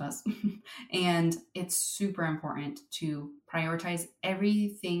most of us. And it's super important to prioritize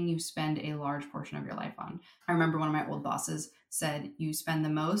everything you spend a large portion of your life on. I remember one of my old bosses said you spend the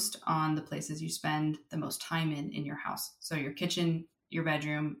most on the places you spend the most time in your house. So your kitchen, your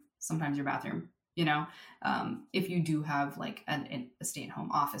bedroom, sometimes your bathroom. If you do have like a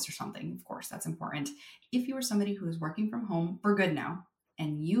stay-at-home office or something, of course, that's important. If you are somebody who is working from home for good now,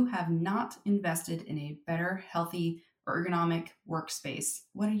 and you have not invested in a better, healthy, ergonomic workspace,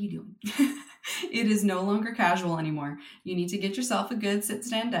 what are you doing? It is no longer casual anymore. You need to get yourself a good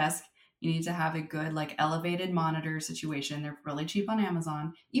sit-stand desk. You need to have a good like elevated monitor situation. They're really cheap on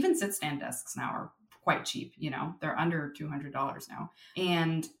Amazon. Even sit-stand desks now are quite cheap. They're under $200 now.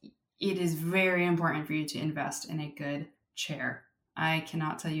 And it is very important for you to invest in a good chair. I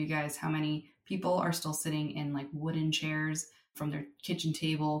cannot tell you guys how many people are still sitting in like wooden chairs from their kitchen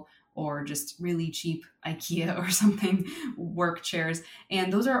table or just really cheap IKEA or something work chairs.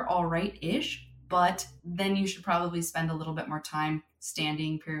 And those are all right-ish, but then you should probably spend a little bit more time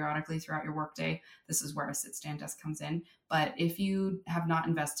standing periodically throughout your workday. This is where a sit-stand desk comes in. But if you have not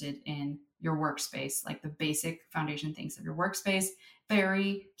invested in your workspace, like the basic foundation things of your workspace,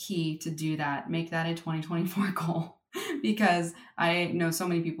 very key to do that. Make that a 2024 goal. Because I know so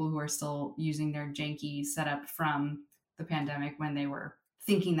many people who are still using their janky setup from the pandemic when they were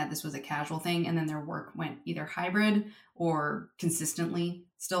thinking that this was a casual thing, and then their work went either hybrid or consistently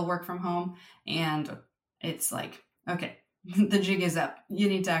still work from home. And it's like, okay, the jig is up. You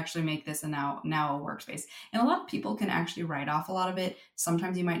need to actually make this now a workspace. And a lot of people can actually write off a lot of it.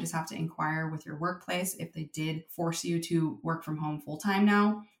 Sometimes you might just have to inquire with your workplace. If they did force you to work from home full time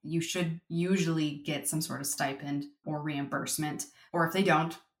now, you should usually get some sort of stipend or reimbursement. Or if they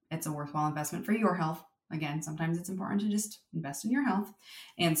don't, it's a worthwhile investment for your health. Again, sometimes it's important to just invest in your health.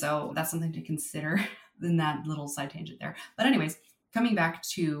 And so that's something to consider in that little side tangent there. But anyways, coming back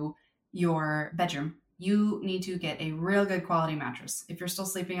to your bedroom, you need to get a real good quality mattress. If you're still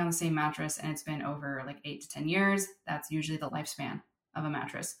sleeping on the same mattress and it's been over like 8 to 10 years, that's usually the lifespan of a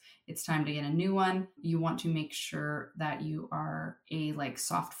mattress. It's time to get a new one. You want to make sure that you are a like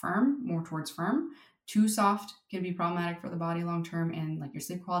soft firm, more towards firm. Too soft can be problematic for the body long term and like your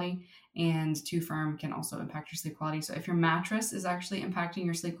sleep quality, and too firm can also impact your sleep quality. So if your mattress is actually impacting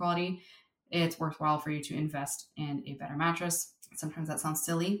your sleep quality, it's worthwhile for you to invest in a better mattress. Sometimes that sounds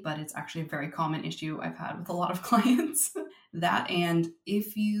silly, but it's actually a very common issue I've had with a lot of clients. That, and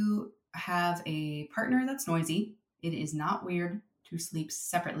if you have a partner that's noisy, it is not weird to sleep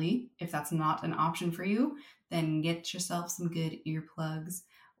separately. If that's not an option for you, then get yourself some good earplugs,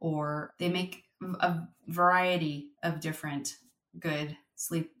 or they make a variety of different good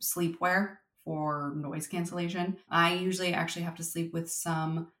sleepwear for noise cancellation. I usually actually have to sleep with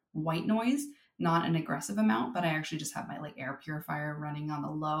some white noise, not an aggressive amount, but I actually just have my like air purifier running on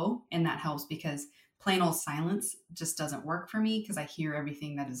the low, and that helps because plain old silence just doesn't work for me because I hear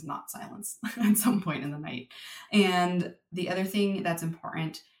everything that is not silence at some point in the night. And the other thing that's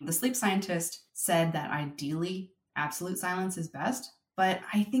important, the sleep scientist said that ideally absolute silence is best, but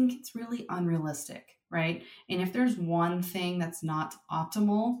I think it's really unrealistic, right? And if there's one thing that's not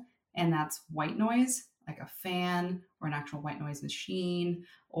optimal, and that's white noise, like a fan or an actual white noise machine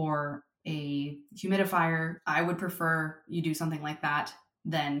or a humidifier, I would prefer you do something like that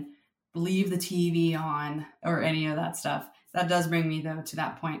than leave the TV on or any of that stuff. That does bring me though to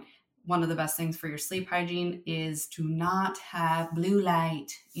that point. One of the best things for your sleep hygiene is to not have blue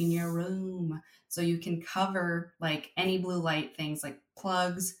light in your room. So you can cover like any blue light things like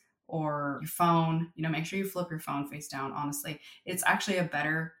plugs or your phone. Make sure you flip your phone face down. Honestly, it's actually a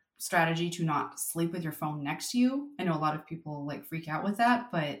better strategy to not sleep with your phone next to you. I know a lot of people like freak out with that,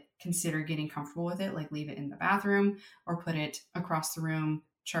 but consider getting comfortable with it. Like leave it in the bathroom or put it across the room,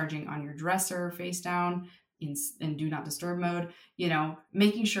 charging on your dresser face down in do not disturb mode,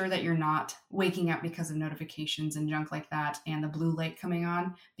 making sure that you're not waking up because of notifications and junk like that and the blue light coming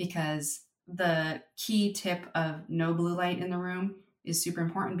on, because the key tip of no blue light in the room is super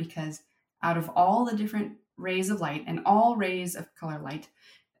important, because out of all the different rays of light, and all rays of color light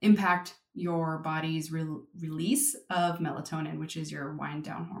impact your body's release of melatonin, which is your wind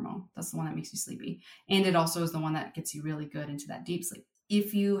down hormone. That's the one that makes you sleepy. And it also is the one that gets you really good into that deep sleep.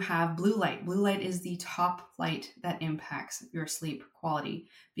 If you have blue light is the top light that impacts your sleep quality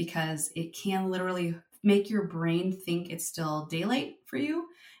because it can literally make your brain think it's still daylight for you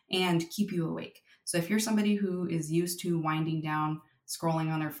and keep you awake. So if you're somebody who is used to winding down,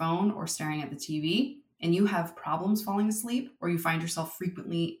 scrolling on their phone or staring at the TV, and you have problems falling asleep, or you find yourself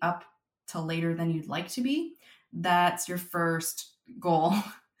frequently up till later than you'd like to be, that's your first goal.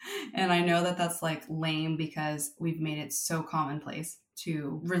 And I know that that's like lame because we've made it so commonplace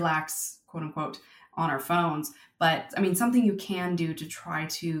to relax, quote unquote, on our phones. But I mean, something you can do to try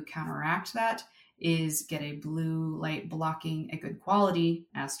to counteract that is get a blue light blocking, a good quality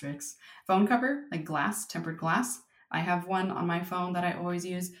asterisk phone cover, like glass, tempered glass. I have one on my phone that I always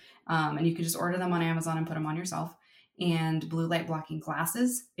use. And you can just order them on Amazon and put them on yourself. And blue light blocking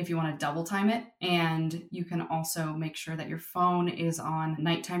glasses if you want to double time it. And you can also make sure that your phone is on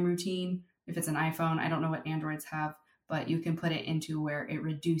nighttime routine. If it's an iPhone, I don't know what Androids have, but you can put it into where it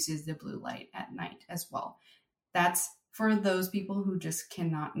reduces the blue light at night as well. That's for those people who just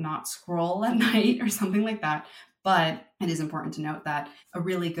cannot not scroll at night or something like that. But it is important to note that a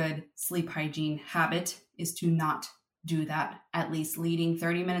really good sleep hygiene habit is to not do that, at least leading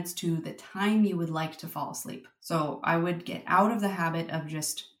 30 minutes to the time you would like to fall asleep. So I would get out of the habit of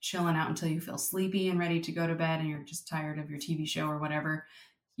just chilling out until you feel sleepy and ready to go to bed and you're just tired of your TV show or whatever.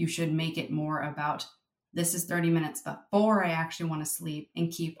 You should make it more about this is 30 minutes before I actually want to sleep,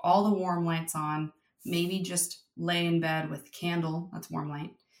 and keep all the warm lights on. Maybe just lay in bed with candle, that's warm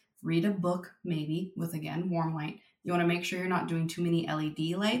light. Read a book, maybe, with, again, warm light. You want to make sure you're not doing too many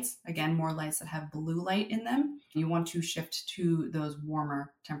LED lights. Again, more lights that have blue light in them. You want to shift to those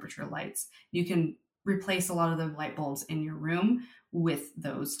warmer temperature lights. You can replace a lot of the light bulbs in your room with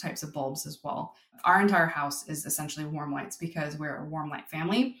those types of bulbs as well. Our entire house is essentially warm lights because we're a warm light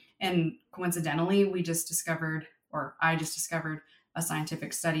family. And coincidentally, I just discovered a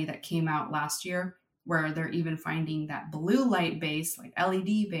scientific study that came out last year where they're even finding that blue light based, like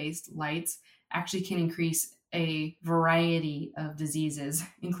LED based lights, actually can increase a variety of diseases,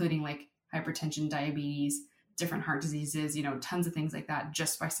 including like hypertension, diabetes, different heart diseases, tons of things like that,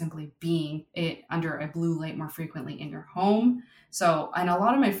 just by simply being under a blue light more frequently in your home. So, and a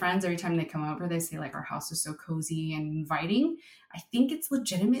lot of my friends, every time they come over, they say like our house is so cozy and inviting. I think it's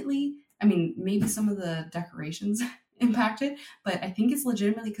legitimately, maybe some of the decorations impact it, but I think it's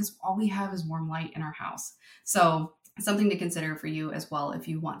legitimately because all we have is warm light in our house. So something to consider for you as well if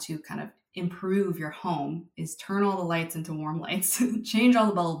you want to kind of improve your home is turn all the lights into warm lights, change all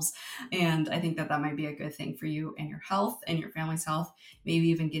the bulbs. And I think that might be a good thing for you and your health and your family's health, maybe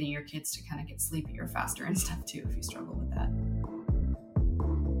even getting your kids to kind of get sleepier faster and stuff too, if you struggle with that.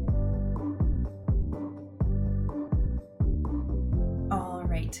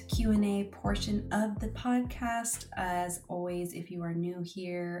 Q&A portion of the podcast. As always, if you are new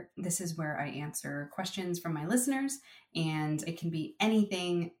here, this is where I answer questions from my listeners, and it can be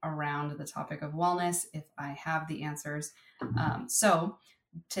anything around the topic of wellness if I have the answers. So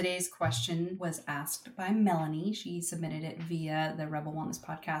today's question was asked by Melanie. She submitted it via the Rebel Wellness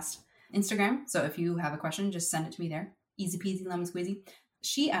Podcast Instagram. So if you have a question, just send it to me there. Easy peasy, lemon squeezy.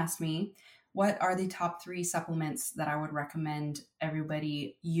 She asked me, what are the top 3 supplements that I would recommend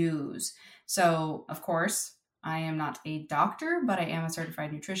everybody use? So, of course, I am not a doctor, but I am a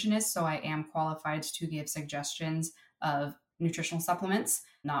certified nutritionist, so I am qualified to give suggestions of nutritional supplements,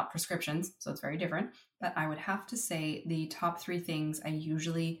 not prescriptions, so it's very different. But I would have to say the top 3 things I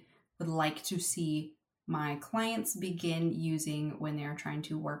usually would like to see my clients begin using when they're trying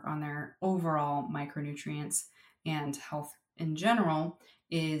to work on their overall micronutrients and health in general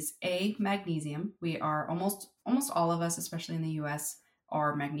is magnesium. We are almost all of us, especially in the US,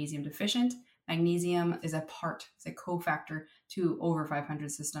 are magnesium deficient. Magnesium is a cofactor to over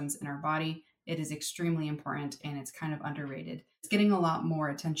 500 systems in our body. It is extremely important and it's kind of underrated. It's getting a lot more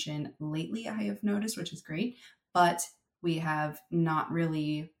attention lately, I have noticed, which is great, but we have not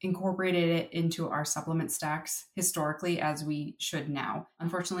really incorporated it into our supplement stacks historically as we should now.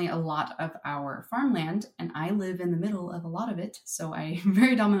 Unfortunately, a lot of our farmland, and I live in the middle of a lot of it, so I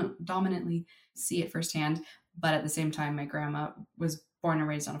very dominantly see it firsthand. But at the same time, my grandma was born and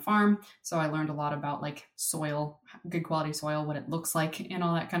raised on a farm, so I learned a lot about like soil, good quality soil, what it looks like and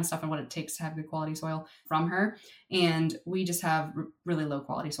all that kind of stuff, and what it takes to have good quality soil from her. And we just have really low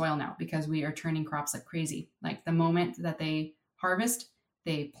quality soil now because we are turning crops like crazy. Like the moment that they harvest,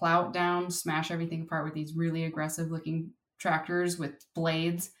 they plow it down, smash everything apart with these really aggressive looking tractors with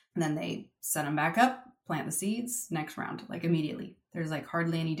blades, and then they set them back up, plant the seeds, next round, like immediately. There's like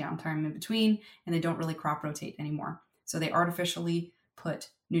hardly any downtime in between, and they don't really crop rotate anymore. So they artificially put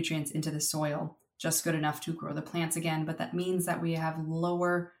nutrients into the soil just good enough to grow the plants again. But that means that we have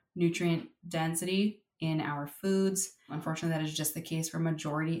lower nutrient density in our foods. Unfortunately, that is just the case for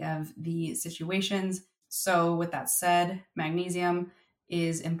majority of the situations. So with that said, magnesium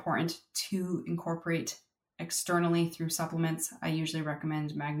is important to incorporate externally through supplements. I usually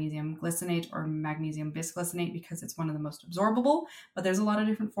recommend magnesium glycinate or magnesium bisglycinate because it's one of the most absorbable, but there's a lot of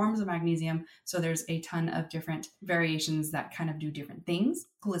different forms of magnesium. So there's a ton of different variations that kind of do different things.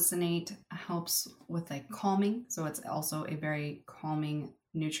 Glycinate helps with like calming. So it's also a very calming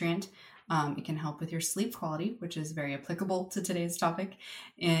nutrient. It can help with your sleep quality, which is very applicable to today's topic.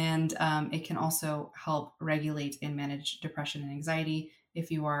 And it can also help regulate and manage depression and anxiety.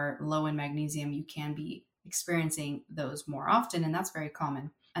 If you are low in magnesium, you can be experiencing those more often, and that's very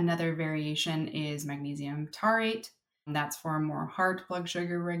common. Another variation is magnesium taurate. And that's for more heart, blood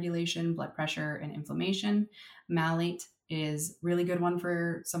sugar regulation, blood pressure, and inflammation. Malate is a really good one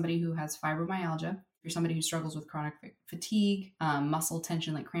for somebody who has fibromyalgia. If you're somebody who struggles with chronic fatigue, muscle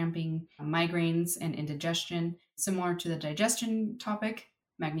tension like cramping, migraines, and indigestion. Similar to the digestion topic,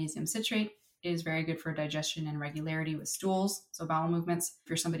 magnesium citrate is very good for digestion and regularity with stools, so bowel movements. If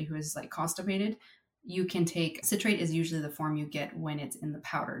you're somebody who is like constipated, you can take citrate is usually the form you get when it's in the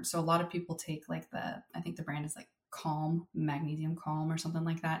powdered. So a lot of people take like I think the brand is like Calm, Magnesium Calm or something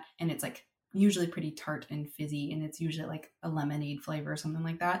like that. And it's like usually pretty tart and fizzy. And it's usually like a lemonade flavor or something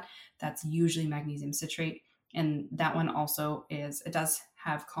like that. That's usually magnesium citrate. And that one also it does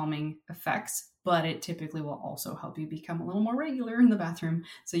have calming effects, but it typically will also help you become a little more regular in the bathroom.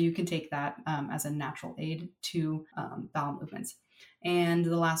 So you can take that as a natural aid to bowel movements. And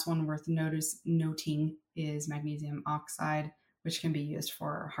the last one worth noting is magnesium oxide, which can be used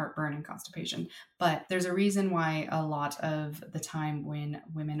for heartburn and constipation. But there's a reason why a lot of the time when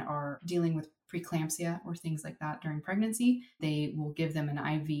women are dealing with preeclampsia or things like that during pregnancy, they will give them an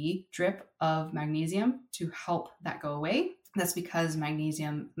IV drip of magnesium to help that go away. That's because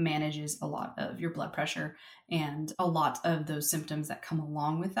magnesium manages a lot of your blood pressure and a lot of those symptoms that come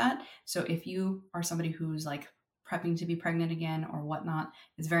along with that. So if you are somebody who's like prepping to be pregnant again or whatnot,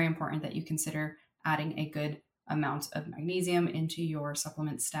 it's very important that you consider adding a good amount of magnesium into your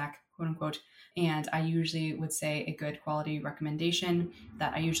supplement stack, quote unquote. And I usually would say a good quality recommendation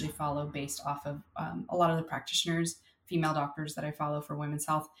that I usually follow based off of a lot of the practitioners, female doctors that I follow for women's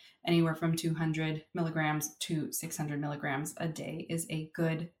health, anywhere from 200 milligrams to 600 milligrams a day is a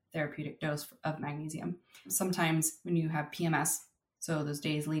good therapeutic dose of magnesium. Sometimes when you have PMS, so those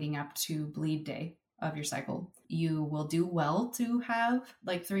days leading up to bleed day of your cycle, you will do well to have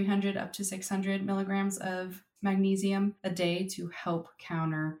like 300 up to 600 milligrams of magnesium a day to help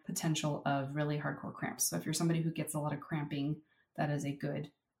counter potential of really hardcore cramps. So if you're somebody who gets a lot of cramping, that is a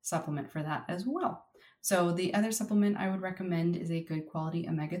good supplement for that as well. So the other supplement I would recommend is a good quality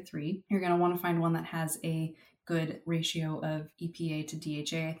omega-3. You're going to want to find one that has a good ratio of EPA to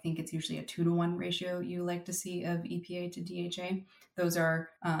DHA. I think it's usually a 2-to-1 ratio you like to see of EPA to DHA. Those are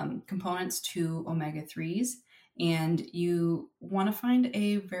components to omega-3s, and you want to find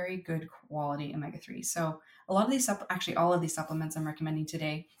a very good quality omega-3. So a lot of these, all of these supplements I'm recommending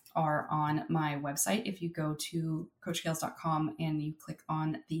today are on my website. If you go to coachkales.com and you click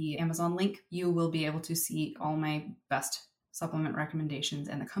on the Amazon link, you will be able to see all my best supplement recommendations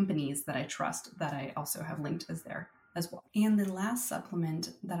and the companies that I trust that I also have linked as there as well. And the last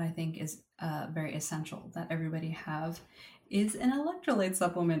supplement that I think is very essential that everybody have is an electrolyte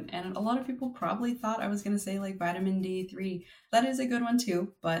supplement. And a lot of people probably thought I was going to say like vitamin D3. That is a good one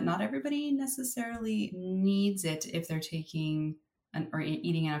too, but not everybody necessarily needs it if they're taking or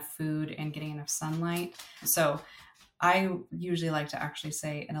eating enough food and getting enough sunlight. So I usually like to actually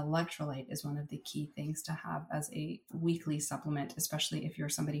say an electrolyte is one of the key things to have as a weekly supplement, especially if you're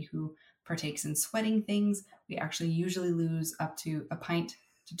somebody who partakes in sweating things. We actually usually lose up to a pint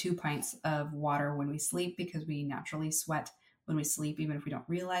to 2 pints of water when we sleep because we naturally sweat when we sleep, even if we don't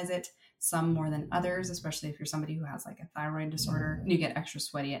realize it. Some more than others, especially if you're somebody who has like a thyroid disorder and you get extra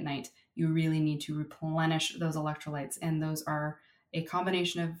sweaty at night, you really need to replenish those electrolytes. And those are a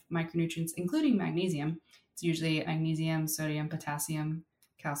combination of micronutrients, including magnesium. It's usually magnesium, sodium, potassium,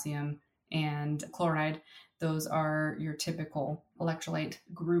 calcium, and chloride. Those are your typical electrolyte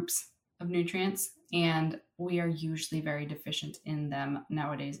groups of nutrients, and we are usually very deficient in them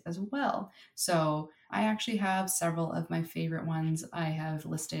nowadays as well. So I actually have several of my favorite ones I have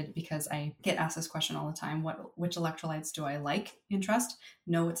listed because I get asked this question all the time. Which electrolytes do I like and trust?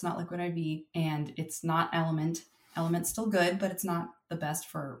 No, it's not Liquid IV, and it's not Element. Element's still good, but it's not the best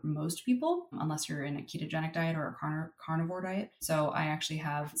for most people unless you're in a ketogenic diet or a carnivore diet. So I actually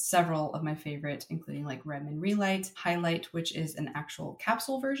have several of my favorite, including like Redmond Relight, Highlight, which is an actual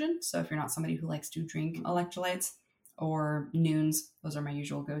capsule version. So if you're not somebody who likes to drink electrolytes, or Nuuns, those are my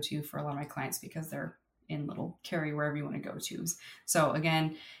usual go-to for a lot of my clients because they're in little carry wherever you want to go tubes. So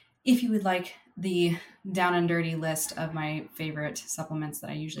again, if you would like the down and dirty list of my favorite supplements that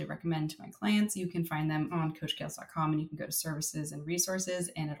I usually recommend to my clients, you can find them on coachkales.com, and you can go to services and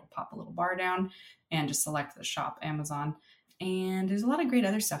resources and it'll pop a little bar down and just select the shop Amazon. And there's a lot of great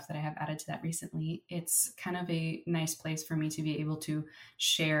other stuff that I have added to that recently. It's kind of a nice place for me to be able to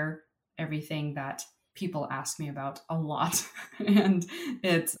share everything that people ask me about a lot. And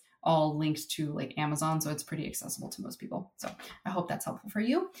it's all linked to like Amazon, so it's pretty accessible to most people. So I hope that's helpful for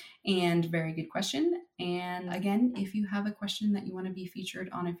you. And very good question. And again, if you have a question that you want to be featured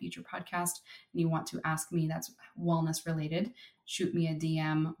on a future podcast and you want to ask me that's wellness related, shoot me a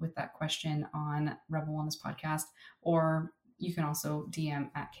DM with that question on Rebel Wellness Podcast, or you can also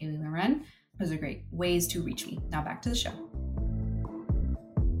DM at Kaylee Loren. Those are great ways to reach me. Now back to the show.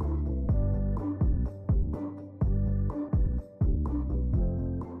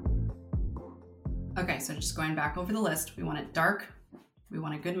 Okay, so just going back over the list, we want it dark, we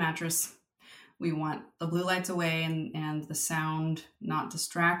want a good mattress, we want the blue lights away and the sound not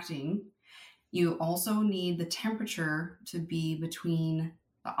distracting. You also need the temperature to be between,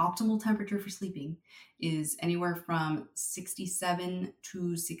 the optimal temperature for sleeping is anywhere from 67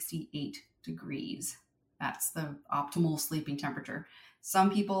 to 68 degrees. That's the optimal sleeping temperature.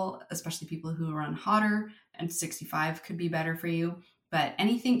 Some people, especially people who run hotter, and 65 could be better for you, but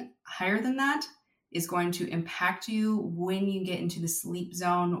anything higher than that is going to impact you when you get into the sleep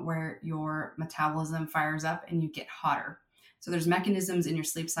zone where your metabolism fires up and you get hotter. So there's mechanisms in your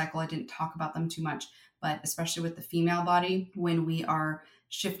sleep cycle. I didn't talk about them too much, but especially with the female body, when we are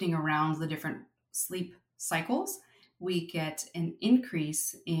shifting around the different sleep cycles, we get an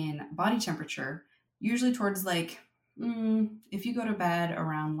increase in body temperature, usually towards like, if you go to bed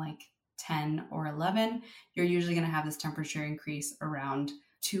around like 10 or 11, you're usually going to have this temperature increase around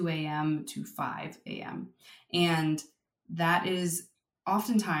 2 a.m. to 5 a.m. And that is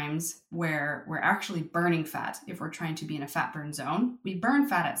oftentimes where we're actually burning fat. If we're trying to be in a fat burn zone, we burn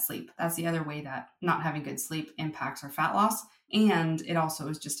fat at sleep. That's the other way that not having good sleep impacts our fat loss. And it also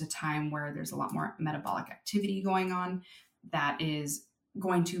is just a time where there's a lot more metabolic activity going on that is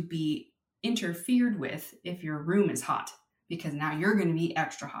going to be interfered with if your room is hot, because now you're going to be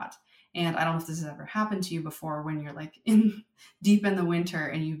extra hot. And I don't know if this has ever happened to you before, when you're like deep in the winter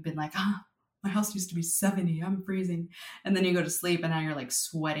and you've been like, my house used to be 70, I'm freezing. And then you go to sleep and now you're like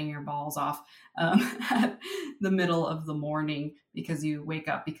sweating your balls off at the middle of the morning because you wake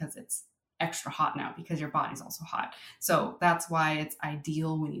up because it's extra hot now because your body's also hot. So that's why it's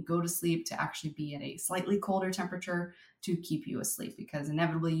ideal when you go to sleep to actually be at a slightly colder temperature to keep you asleep, because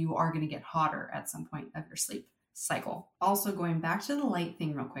inevitably you are going to get hotter at some point of your sleep cycle. Also, going back to the light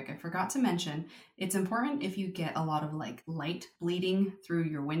thing real quick, I forgot to mention, it's important if you get a lot of like light bleeding through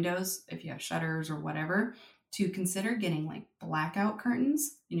your windows, if you have shutters or whatever, to consider getting like blackout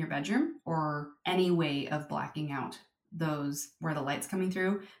curtains in your bedroom, or any way of blacking out those where the light's coming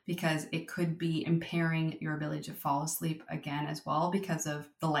through, because it could be impairing your ability to fall asleep again as well, because of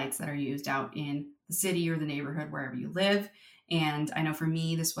the lights that are used out in the city or the neighborhood wherever you live. And I know for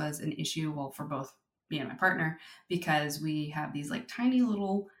me, this was an issue, well, for both me and my partner, because we have these like tiny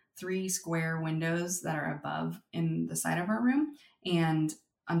little 3 square windows that are above in the side of our room. And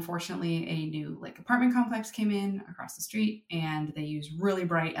unfortunately, a new like apartment complex came in across the street, and they use really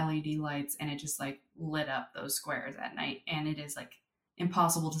bright LED lights, and it just like lit up those squares at night. And it is like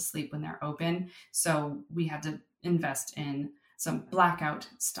impossible to sleep when they're open. So we had to invest in some blackout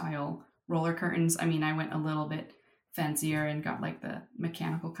style roller curtains. I mean, I went a little bit fancier and got like the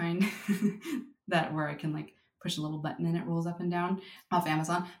mechanical kind that where I can like push a little button and it rolls up and down off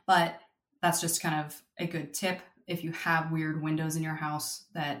Amazon. But that's just kind of a good tip. If you have weird windows in your house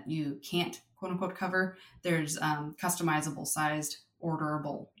that you can't quote unquote cover, there's customizable sized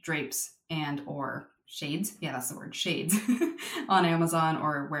orderable drapes and or shades. Yeah, that's the word, shades on Amazon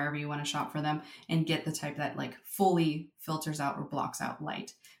or wherever you want to shop for them, and get the type that like fully filters out or blocks out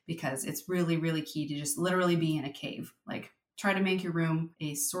light, because it's really, really key to just literally be in a cave. Like, try to make your room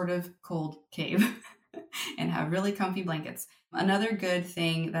a sort of cold cave and have really comfy blankets. Another good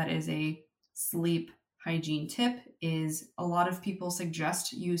thing that is a sleep hygiene tip is a lot of people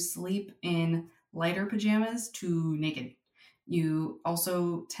suggest you sleep in lighter pajamas to naked. You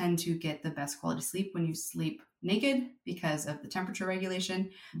also tend to get the best quality sleep when you sleep naked because of the temperature regulation.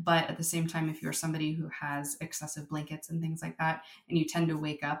 But at the same time, if you're somebody who has excessive blankets and things like that, and you tend to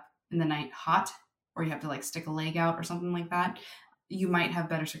wake up in the night hot, or you have to like stick a leg out or something like that, you might have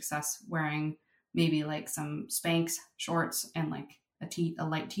better success wearing maybe like some Spanx shorts and like a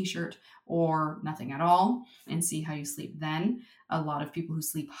light t-shirt or nothing at all, and see how you sleep then. A lot of people who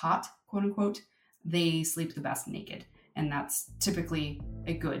sleep hot, quote unquote, they sleep the best naked. And that's typically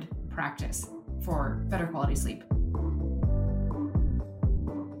a good practice for better quality sleep.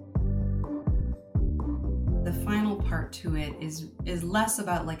 The final part to it is less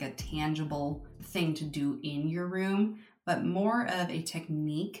about like a tangible thing to do in your room, but more of a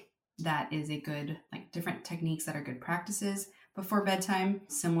technique that is a good, like different techniques that are good practices before bedtime,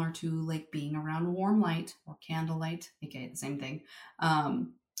 similar to like being around warm light or candlelight, aka the same thing.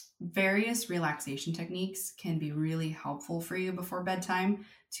 Various relaxation techniques can be really helpful for you before bedtime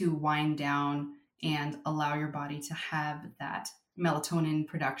to wind down and allow your body to have that melatonin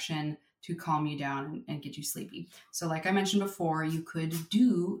production to calm you down and get you sleepy. So like I mentioned before, you could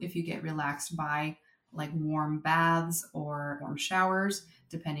do, if you get relaxed, by like warm baths or warm showers,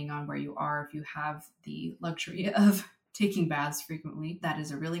 depending on where you are. If you have the luxury of taking baths frequently, that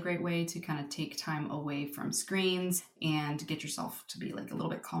is a really great way to kind of take time away from screens and get yourself to be like a little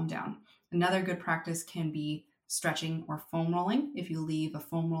bit calmed down. Another good practice can be stretching or foam rolling. If you leave a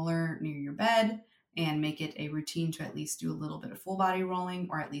foam roller near your bed and make it a routine to at least do a little bit of full body rolling,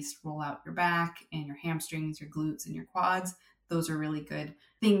 or at least roll out your back and your hamstrings, your glutes, and your quads, those are really good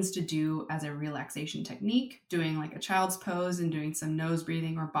things to do as a relaxation technique. Doing like a child's pose and doing some nose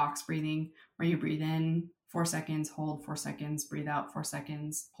breathing or box breathing, where you breathe in 4 seconds, hold 4 seconds, breathe out 4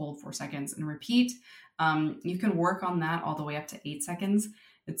 seconds, hold 4 seconds, and repeat. You can work on that all the way up to 8 seconds.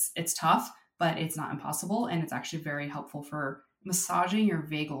 It's tough, but it's not impossible. And it's actually very helpful for massaging your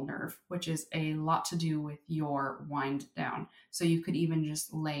vagal nerve, which is a lot to do with your wind down. So you could even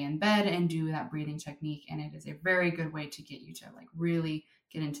just lay in bed and do that breathing technique. And it is a very good way to get you to like really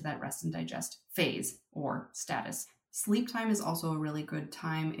get into that rest and digest phase or status. Sleep time is also a really good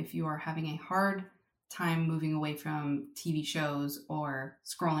time if you are having a hard time moving away from TV shows or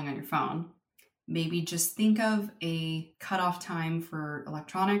scrolling on your phone. Maybe just think of a cutoff time for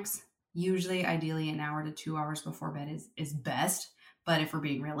electronics. Usually, ideally, an hour to 2 hours before bed is best. But if we're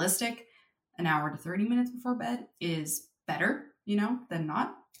being realistic, an hour to 30 minutes before bed is better, than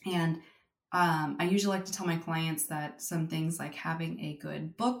not. And I usually like to tell my clients that some things like having a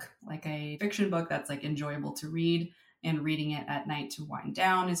good book, like a fiction book that's like enjoyable to read, and reading it at night to wind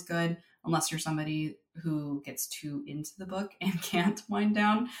down is good, unless you're somebody who gets too into the book and can't wind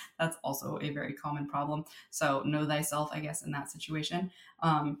down. That's also a very common problem. So know thyself, I guess, in that situation.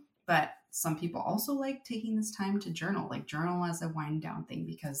 But some people also like taking this time to journal, like journal as a wind down thing,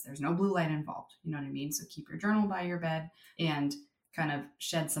 because there's no blue light involved. You know what I mean? So keep your journal by your bed and kind of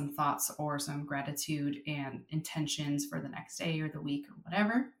shed some thoughts or some gratitude and intentions for the next day or the week or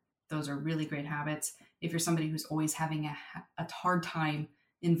whatever. Those are really great habits. If you're somebody who's always having a hard time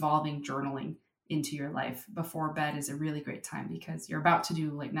involving journaling into your life, before bed is a really great time because you're about to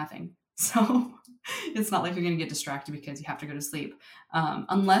do like nothing. So it's not like you're going to get distracted because you have to go to sleep,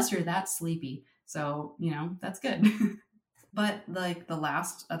 unless you're that sleepy. So, that's good. But like the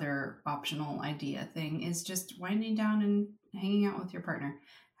last other optional idea thing is just winding down and hanging out with your partner,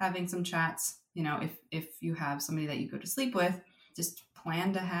 having some chats. If you have somebody that you go to sleep with, just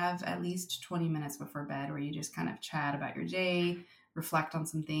plan to have at least 20 minutes before bed where you just kind of chat about your day, reflect on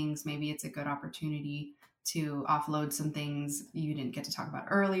some things. Maybe it's a good opportunity to offload some things you didn't get to talk about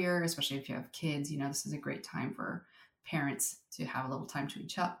earlier, especially if you have kids. This is a great time for parents to have a little time to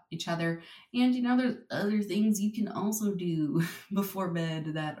each other. And, there's other things you can also do before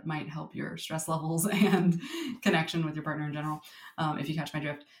bed that might help your stress levels and connection with your partner in general, if you catch my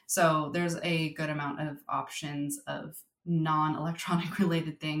drift. So there's a good amount of options of non-electronic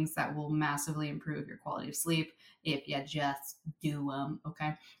related things that will massively improve your quality of sleep if you just do them.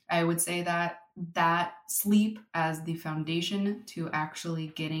 Okay. I would say that sleep as the foundation to actually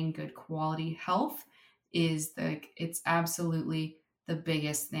getting good quality health is it's absolutely the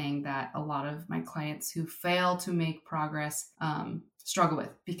biggest thing that a lot of my clients who fail to make progress struggle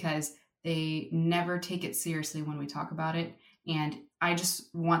with, because they never take it seriously when we talk about it. And I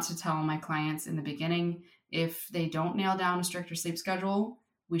just want to tell my clients in the beginning, if they don't nail down a stricter sleep schedule,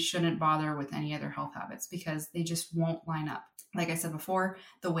 we shouldn't bother with any other health habits because they just won't line up. Like I said before,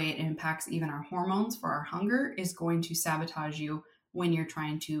 the way it impacts even our hormones for our hunger is going to sabotage you when you're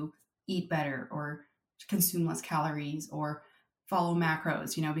trying to eat better or consume less calories or follow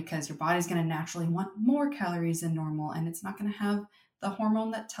macros, because your body's going to naturally want more calories than normal, and it's not going to have the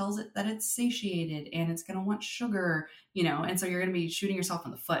hormone that tells it that it's satiated and it's going to want sugar, you know, and so you're going to be shooting yourself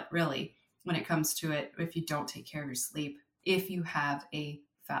in the foot, really, when it comes to it, if you don't take care of your sleep, if you have a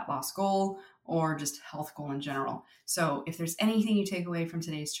fat loss goal or just health goal in general. So if there's anything you take away from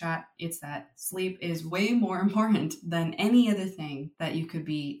today's chat, it's that sleep is way more important than any other thing that you could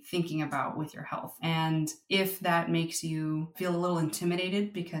be thinking about with your health. And if that makes you feel a little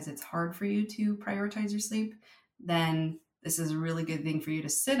intimidated because it's hard for you to prioritize your sleep, then this is a really good thing for you to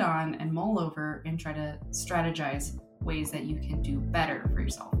sit on and mull over and try to strategize ways that you can do better for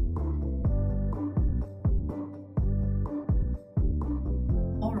yourself.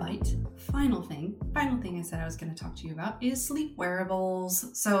 All right, final thing I said I was going to talk to you about is sleep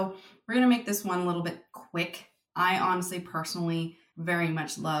wearables. So we're going to make this one a little bit quick. I honestly, personally, very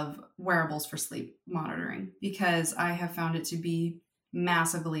much love wearables for sleep monitoring because I have found it to be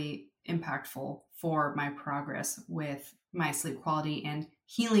massively impactful for my progress with my sleep quality and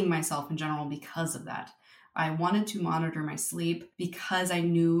healing myself in general because of that. I wanted to monitor my sleep because I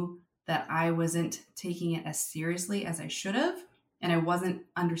knew that I wasn't taking it as seriously as I should have. And I wasn't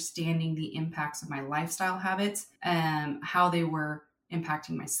understanding the impacts of my lifestyle habits and how they were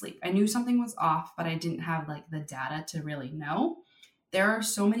impacting my sleep. I knew something was off, but I didn't have like the data to really know. There are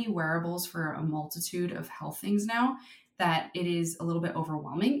so many wearables for a multitude of health things now that it is a little bit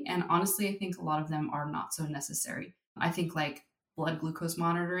overwhelming. And honestly, I think a lot of them are not so necessary. I think like blood glucose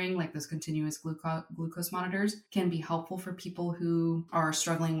monitoring, like those continuous glucose monitors, can be helpful for people who are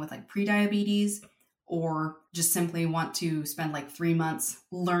struggling with like prediabetes, or just simply want to spend like 3 months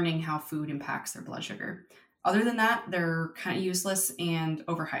learning how food impacts their blood sugar. Other than that, they're kind of useless and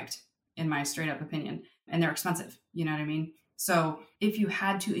overhyped, in my straight up opinion, and they're expensive. You know what I mean? So if you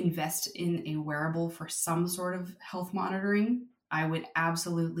had to invest in a wearable for some sort of health monitoring, I would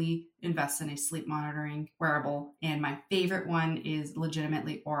absolutely invest in a sleep monitoring wearable. And my favorite one is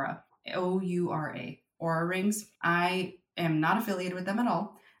legitimately Oura, Oura, Oura rings. I am not affiliated with them at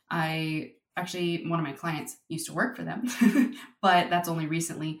all. Actually, one of my clients used to work for them, but that's only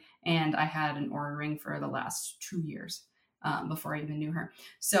recently. And I had an Oura ring for the last 2 years before I even knew her.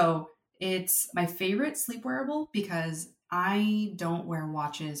 So it's my favorite sleep wearable because I don't wear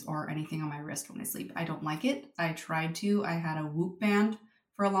watches or anything on my wrist when I sleep. I don't like it. I tried to. I had a Whoop band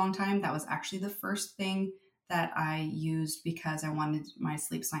for a long time. That was actually the first thing that I used because I wanted my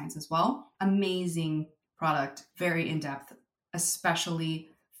sleep science as well. Amazing product, very in-depth, especially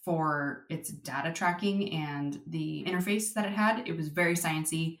for its data tracking and the interface that it had. It was very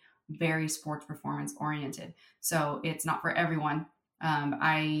sciencey, very sports performance oriented. So it's not for everyone.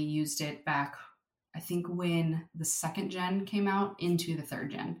 I used it back, I think, when the 2nd gen came out into the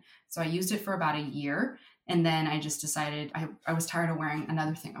 3rd gen. So I used it for about a year. And then I just decided I was tired of wearing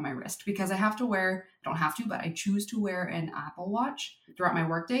another thing on my wrist because I don't have to, but I choose to wear an Apple Watch throughout my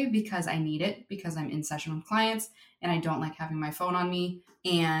workday because I need it, because I'm in session with clients and I don't like having my phone on me.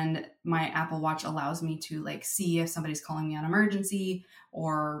 And my Apple Watch allows me to like see if somebody's calling me on emergency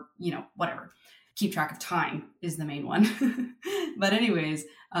or, you know, whatever. Keep track of time is the main one. But anyways,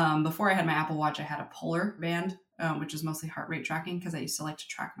 before I had my Apple Watch, I had a Polar band, which is mostly heart rate tracking because I used to like to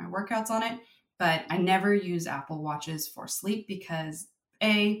track my workouts on it. But I never use Apple Watches for sleep because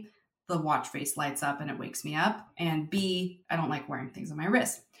A, the watch face lights up and it wakes me up, and B, I don't like wearing things on my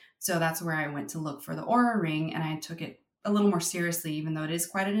wrist. So that's where I went to look for the Oura ring, and I took it a little more seriously, even though it is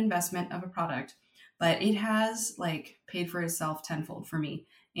quite an investment of a product. But it has like paid for itself tenfold for me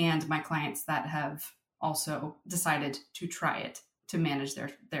and my clients that have also decided to try it to manage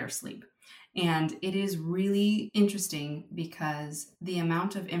their sleep. And it is really interesting because the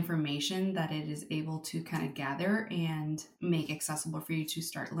amount of information that it is able to kind of gather and make accessible for you to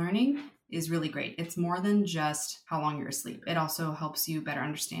start learning is really great. It's more than just how long you're asleep. It also helps you better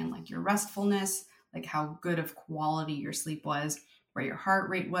understand like your restfulness, like how good of quality your sleep was, where your heart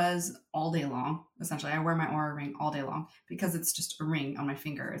rate was all day long. Essentially, I wear my Oura ring all day long because it's just a ring on my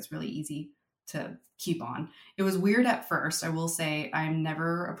finger. It's really easy to keep on. It was weird at first. I will say I'm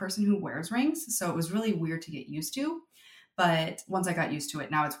never a person who wears rings, so it was really weird to get used to. But once I got used to it,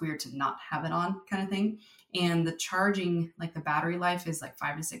 now it's weird to not have it on kind of thing. And the charging, like the battery life is like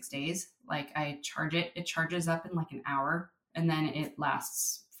 5 to 6 days. Like I charge it, it charges up in like an hour and then it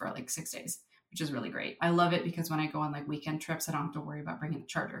lasts for like 6 days, which is really great. I love it because when I go on like weekend trips, I don't have to worry about bringing the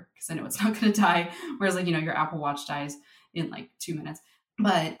charger because I know it's not going to die. Whereas like, you know, your Apple Watch dies in like 2 minutes.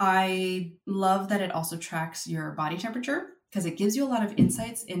 But I love that it also tracks your body temperature because it gives you a lot of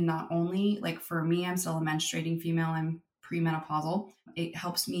insights in not only, like for me, I'm still a menstruating female, I'm premenopausal. It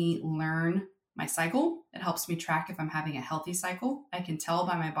helps me learn my cycle. It helps me track if I'm having a healthy cycle. I can tell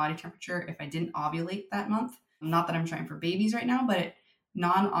by my body temperature if I didn't ovulate that month. Not that I'm trying for babies right now, but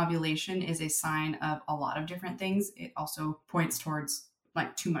non-ovulation is a sign of a lot of different things. It also points towards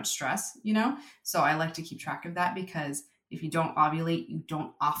like too much stress, So I like to keep track of that because if you don't ovulate, you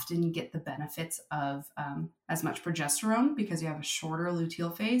don't often get the benefits of as much progesterone because you have a shorter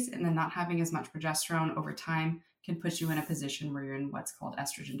luteal phase, and then not having as much progesterone over time can put you in a position where you're in what's called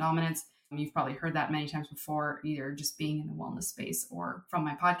estrogen dominance. You've probably heard that many times before, either just being in the wellness space or from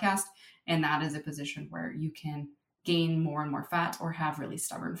my podcast. And that is a position where you can gain more and more fat or have really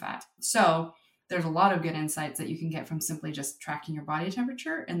stubborn fat. So there's a lot of good insights that you can get from simply just tracking your body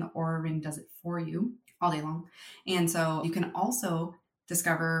temperature, and the Oura Ring does it for you all day long. And so you can also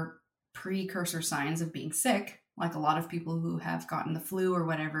discover precursor signs of being sick. Like a lot of people who have gotten the flu or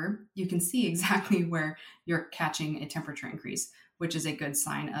whatever, you can see exactly where you're catching a temperature increase, which is a good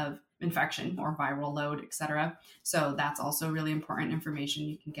sign of infection or viral load, etc. So that's also really important information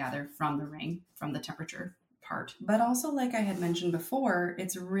you can gather from the ring, from the temperature part. But also, like I had mentioned before,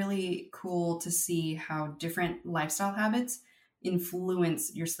 it's really cool to see how different lifestyle habits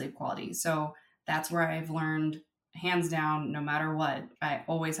influence your sleep quality. So that's where I've learned, hands down, no matter what, I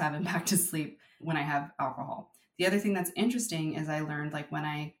always have impact to sleep when I have alcohol. The other thing that's interesting is I learned, like, when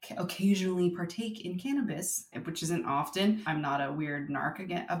I occasionally partake in cannabis, which isn't often, I'm not a weird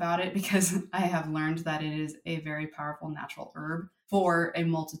narc about it because I have learned that it is a very powerful natural herb for a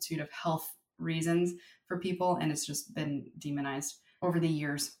multitude of health reasons for people. And it's just been demonized over the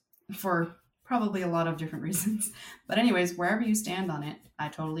years for probably a lot of different reasons. But anyways, wherever you stand on it, I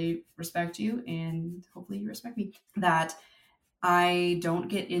totally respect you, and hopefully you respect me. That I don't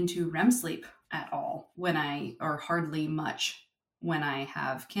get into REM sleep at all or hardly much when I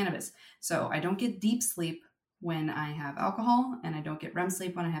have cannabis. So I don't get deep sleep when I have alcohol, and I don't get REM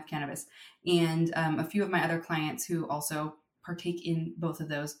sleep when I have cannabis. And a few of my other clients who also partake in both of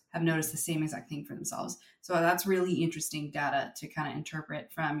those have noticed the same exact thing for themselves. So that's really interesting data to kind of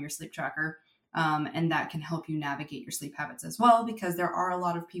interpret from your sleep tracker. And that can help you navigate your sleep habits as well, because there are a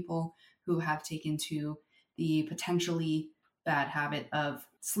lot of people who have taken to the potentially bad habit of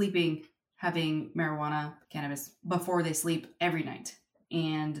sleeping, having marijuana, cannabis before they sleep every night.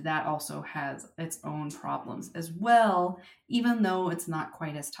 And that also has its own problems as well, even though it's not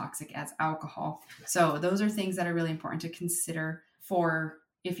quite as toxic as alcohol. So those are things that are really important to consider for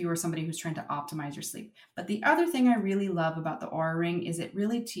if you are somebody who's trying to optimize your sleep. But the other thing I really love about the Oura Ring is it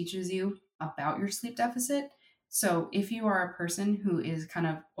really teaches you about your sleep deficit. So if you are a person who is kind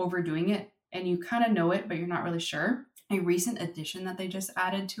of overdoing it and you kind of know it, but you're not really sure, a recent addition that they just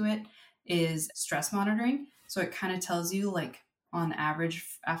added to it is stress monitoring. So it kind of tells you, like, on average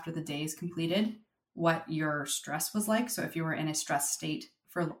after the day is completed, what your stress was like. So if you were in a stress state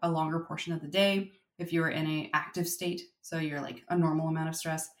for a longer portion of the day, if you were in an active state, so you're like a normal amount of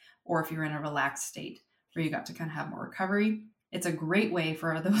stress, or if you're in a relaxed state where you got to kind of have more recovery. It's a great way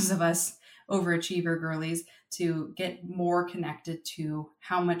for those of us overachiever girlies to get more connected to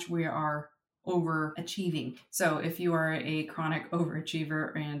how much we are overachieving. So if you are a chronic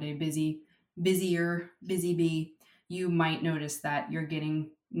overachiever and a busy bee, you might notice that you're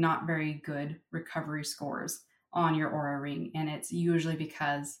getting not very good recovery scores on your Oura Ring. And it's usually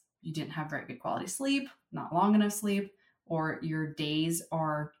because you didn't have very good quality sleep, not long enough sleep, or your days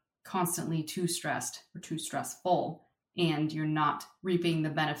are constantly too stressed or too stressful, and you're not reaping the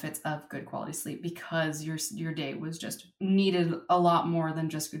benefits of good quality sleep because your day was just needed a lot more than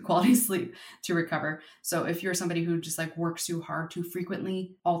just good quality sleep to recover. So if you're somebody who just like works too hard too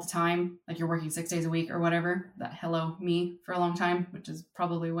frequently all the time, like you're working 6 days a week or whatever, that hello me for a long time, which is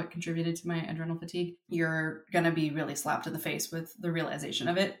probably what contributed to my adrenal fatigue, you're going to be really slapped in the face with the realization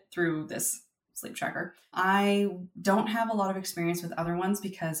of it through this sleep tracker. I don't have a lot of experience with other ones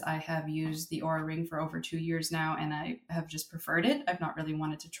because I have used the Oura Ring for over 2 years now, and I have just preferred it. I've not really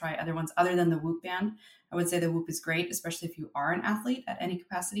wanted to try other ones other than the Whoop band. I would say the Whoop is great, especially if you are an athlete at any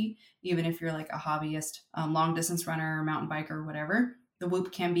capacity, even if you're like a hobbyist, long distance runner, mountain biker, or whatever. The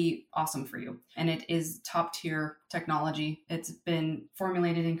Whoop can be awesome for you. And it is top tier technology. It's been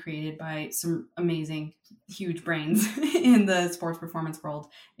formulated and created by some amazing, huge brains in the sports performance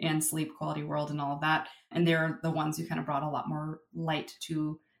world and sleep quality world and all of that. And they're the ones who kind of brought a lot more light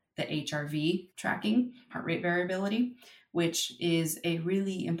to the HRV tracking, heart rate variability, which is a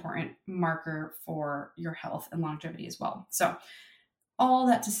really important marker for your health and longevity as well. So all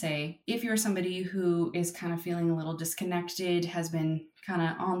that to say, if you're somebody who is kind of feeling a little disconnected, has been kind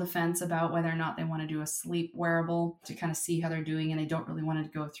of on the fence about whether or not they want to do a sleep wearable to kind of see how they're doing, and they don't really want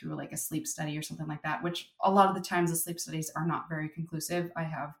to go through like a sleep study or something like that, which a lot of the times the sleep studies are not very conclusive. I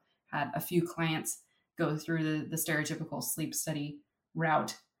have had a few clients go through the stereotypical sleep study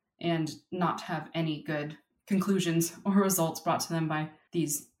route and not have any good conclusions or results brought to them by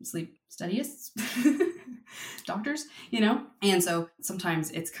these sleep studyists, doctors, And so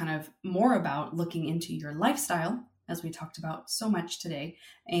sometimes it's kind of more about looking into your lifestyle, as we talked about so much today,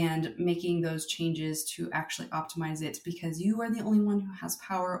 and making those changes to actually optimize it, because you are the only one who has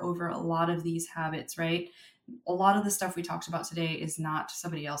power over a lot of these habits, right? A lot of the stuff we talked about today is not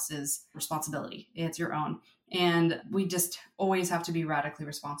somebody else's responsibility. It's your own. And we just always have to be radically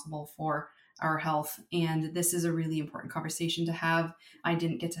responsible for our health. And this is a really important conversation to have. I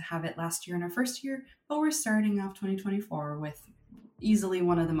didn't get to have it last year in our first year, but we're starting off 2024 with easily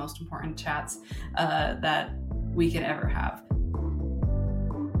one of the most important chats that we could ever have.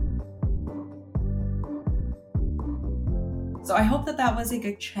 So I hope that was a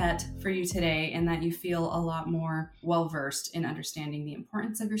good chat for you today, and that you feel a lot more well-versed in understanding the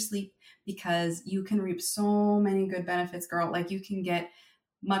importance of your sleep, because you can reap so many good benefits, girl. Like, you can get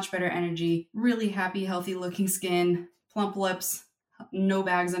much better energy, really happy, healthy looking skin, plump lips, no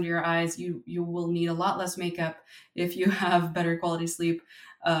bags under your eyes. You will need a lot less makeup if you have better quality sleep.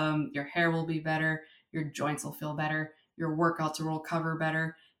 Your hair will be better. Your joints will feel better. Your workouts will recover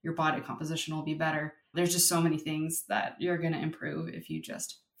better. Your body composition will be better. There's just so many things that you're going to improve if you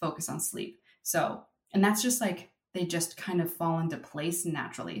just focus on sleep. So, and that's just like, they just kind of fall into place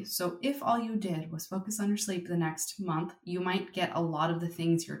naturally. So if all you did was focus on your sleep the next month, you might get a lot of the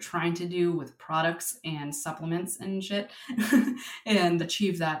things you're trying to do with products and supplements and shit and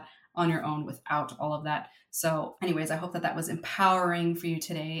achieve that on your own without all of that. So anyways, I hope that was empowering for you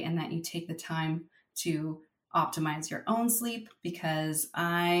today, and that you take the time to optimize your own sleep, because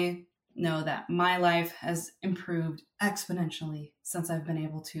I know that my life has improved exponentially since I've been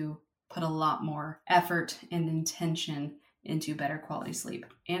able to put a lot more effort and intention into better quality sleep.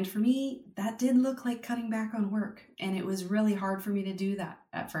 And for me, that did look like cutting back on work. And it was really hard for me to do that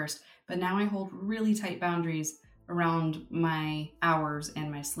at first. But now I hold really tight boundaries around my hours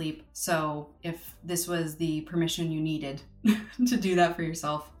and my sleep. So if this was the permission you needed to do that for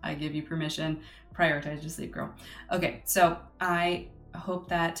yourself, I give you permission. Prioritize your sleep, girl. Okay, so I hope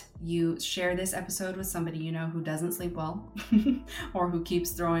that you share this episode with somebody you know who doesn't sleep well or who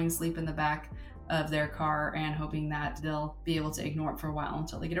keeps throwing sleep in the back of their car and hoping that they'll be able to ignore it for a while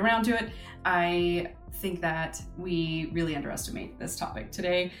until they get around to it. I think that we really underestimate this topic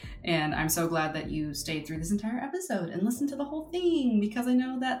today, and I'm so glad that you stayed through this entire episode and listened to the whole thing, because I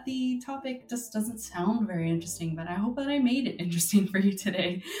know that the topic just doesn't sound very interesting, but I hope that I made it interesting for you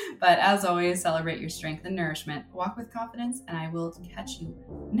today. But as always, celebrate your strength and nourishment, walk with confidence, and I will catch you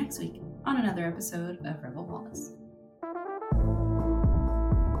next week on another episode of Rebel Wellness.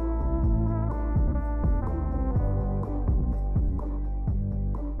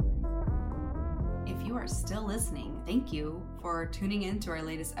 Are still listening, thank you for tuning in to our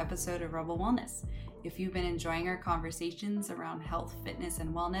latest episode of Rebel Wellness. If you've been enjoying our conversations around health, fitness,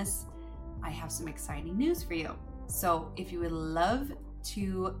 and wellness, I have some exciting news for you. So if you would love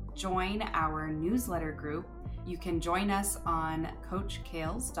to join our newsletter group, you can join us on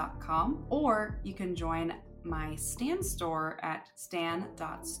coachkales.com, or you can join my Stan store at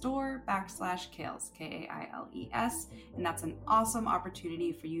stan.store/Kales, Kailes. And that's an awesome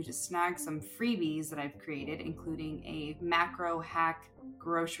opportunity for you to snag some freebies that I've created, including a macro hack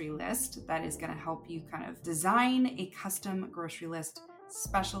grocery list that is going to help you kind of design a custom grocery list,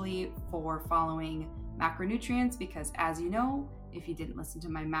 especially for following macronutrients, because as you know, if you didn't listen to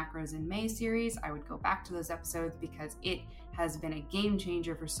my Macros in May series, I would go back to those episodes, because it has been a game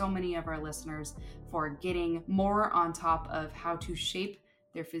changer for so many of our listeners for getting more on top of how to shape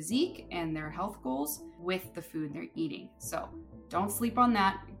their physique and their health goals with the food they're eating. So don't sleep on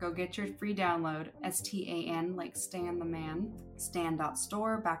that. Go get your free download, STAN, like Stan the man,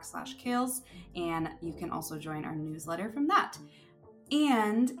 stan.store/Kales, and you can also join our newsletter from that.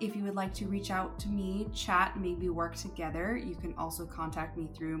 And if you would like to reach out to me, chat, maybe work together, you can also contact me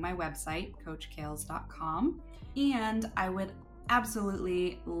through my website, coachkales.com. And I would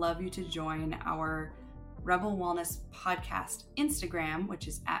absolutely love you to join our Rebel Wellness Podcast Instagram, which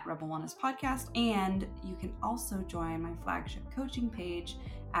is at Rebel Wellness Podcast. And you can also join my flagship coaching page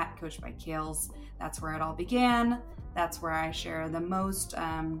at Coach by Kales. That's where it all began. That's where I share the most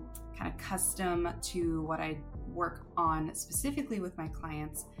kind of custom to what I work on specifically with my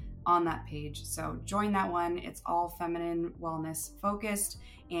clients on that page. So join that one. It's all feminine wellness focused,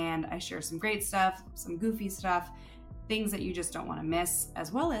 and I share some great stuff, some goofy stuff, things that you just don't want to miss,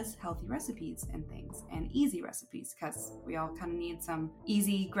 as well as healthy recipes and things, and easy recipes, because we all kind of need some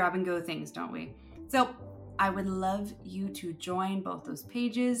easy grab and go things, don't we? So I would love you to join both those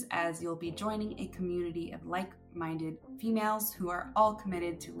pages, as you'll be joining a community of like-minded females who are all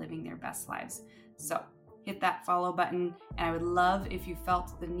committed to living their best lives. So hit that follow button. And I would love if you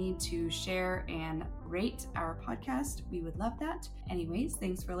felt the need to share and rate our podcast. We would love that. Anyways,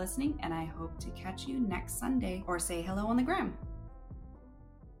 thanks for listening, and I hope to catch you next Sunday, or say hello on the gram.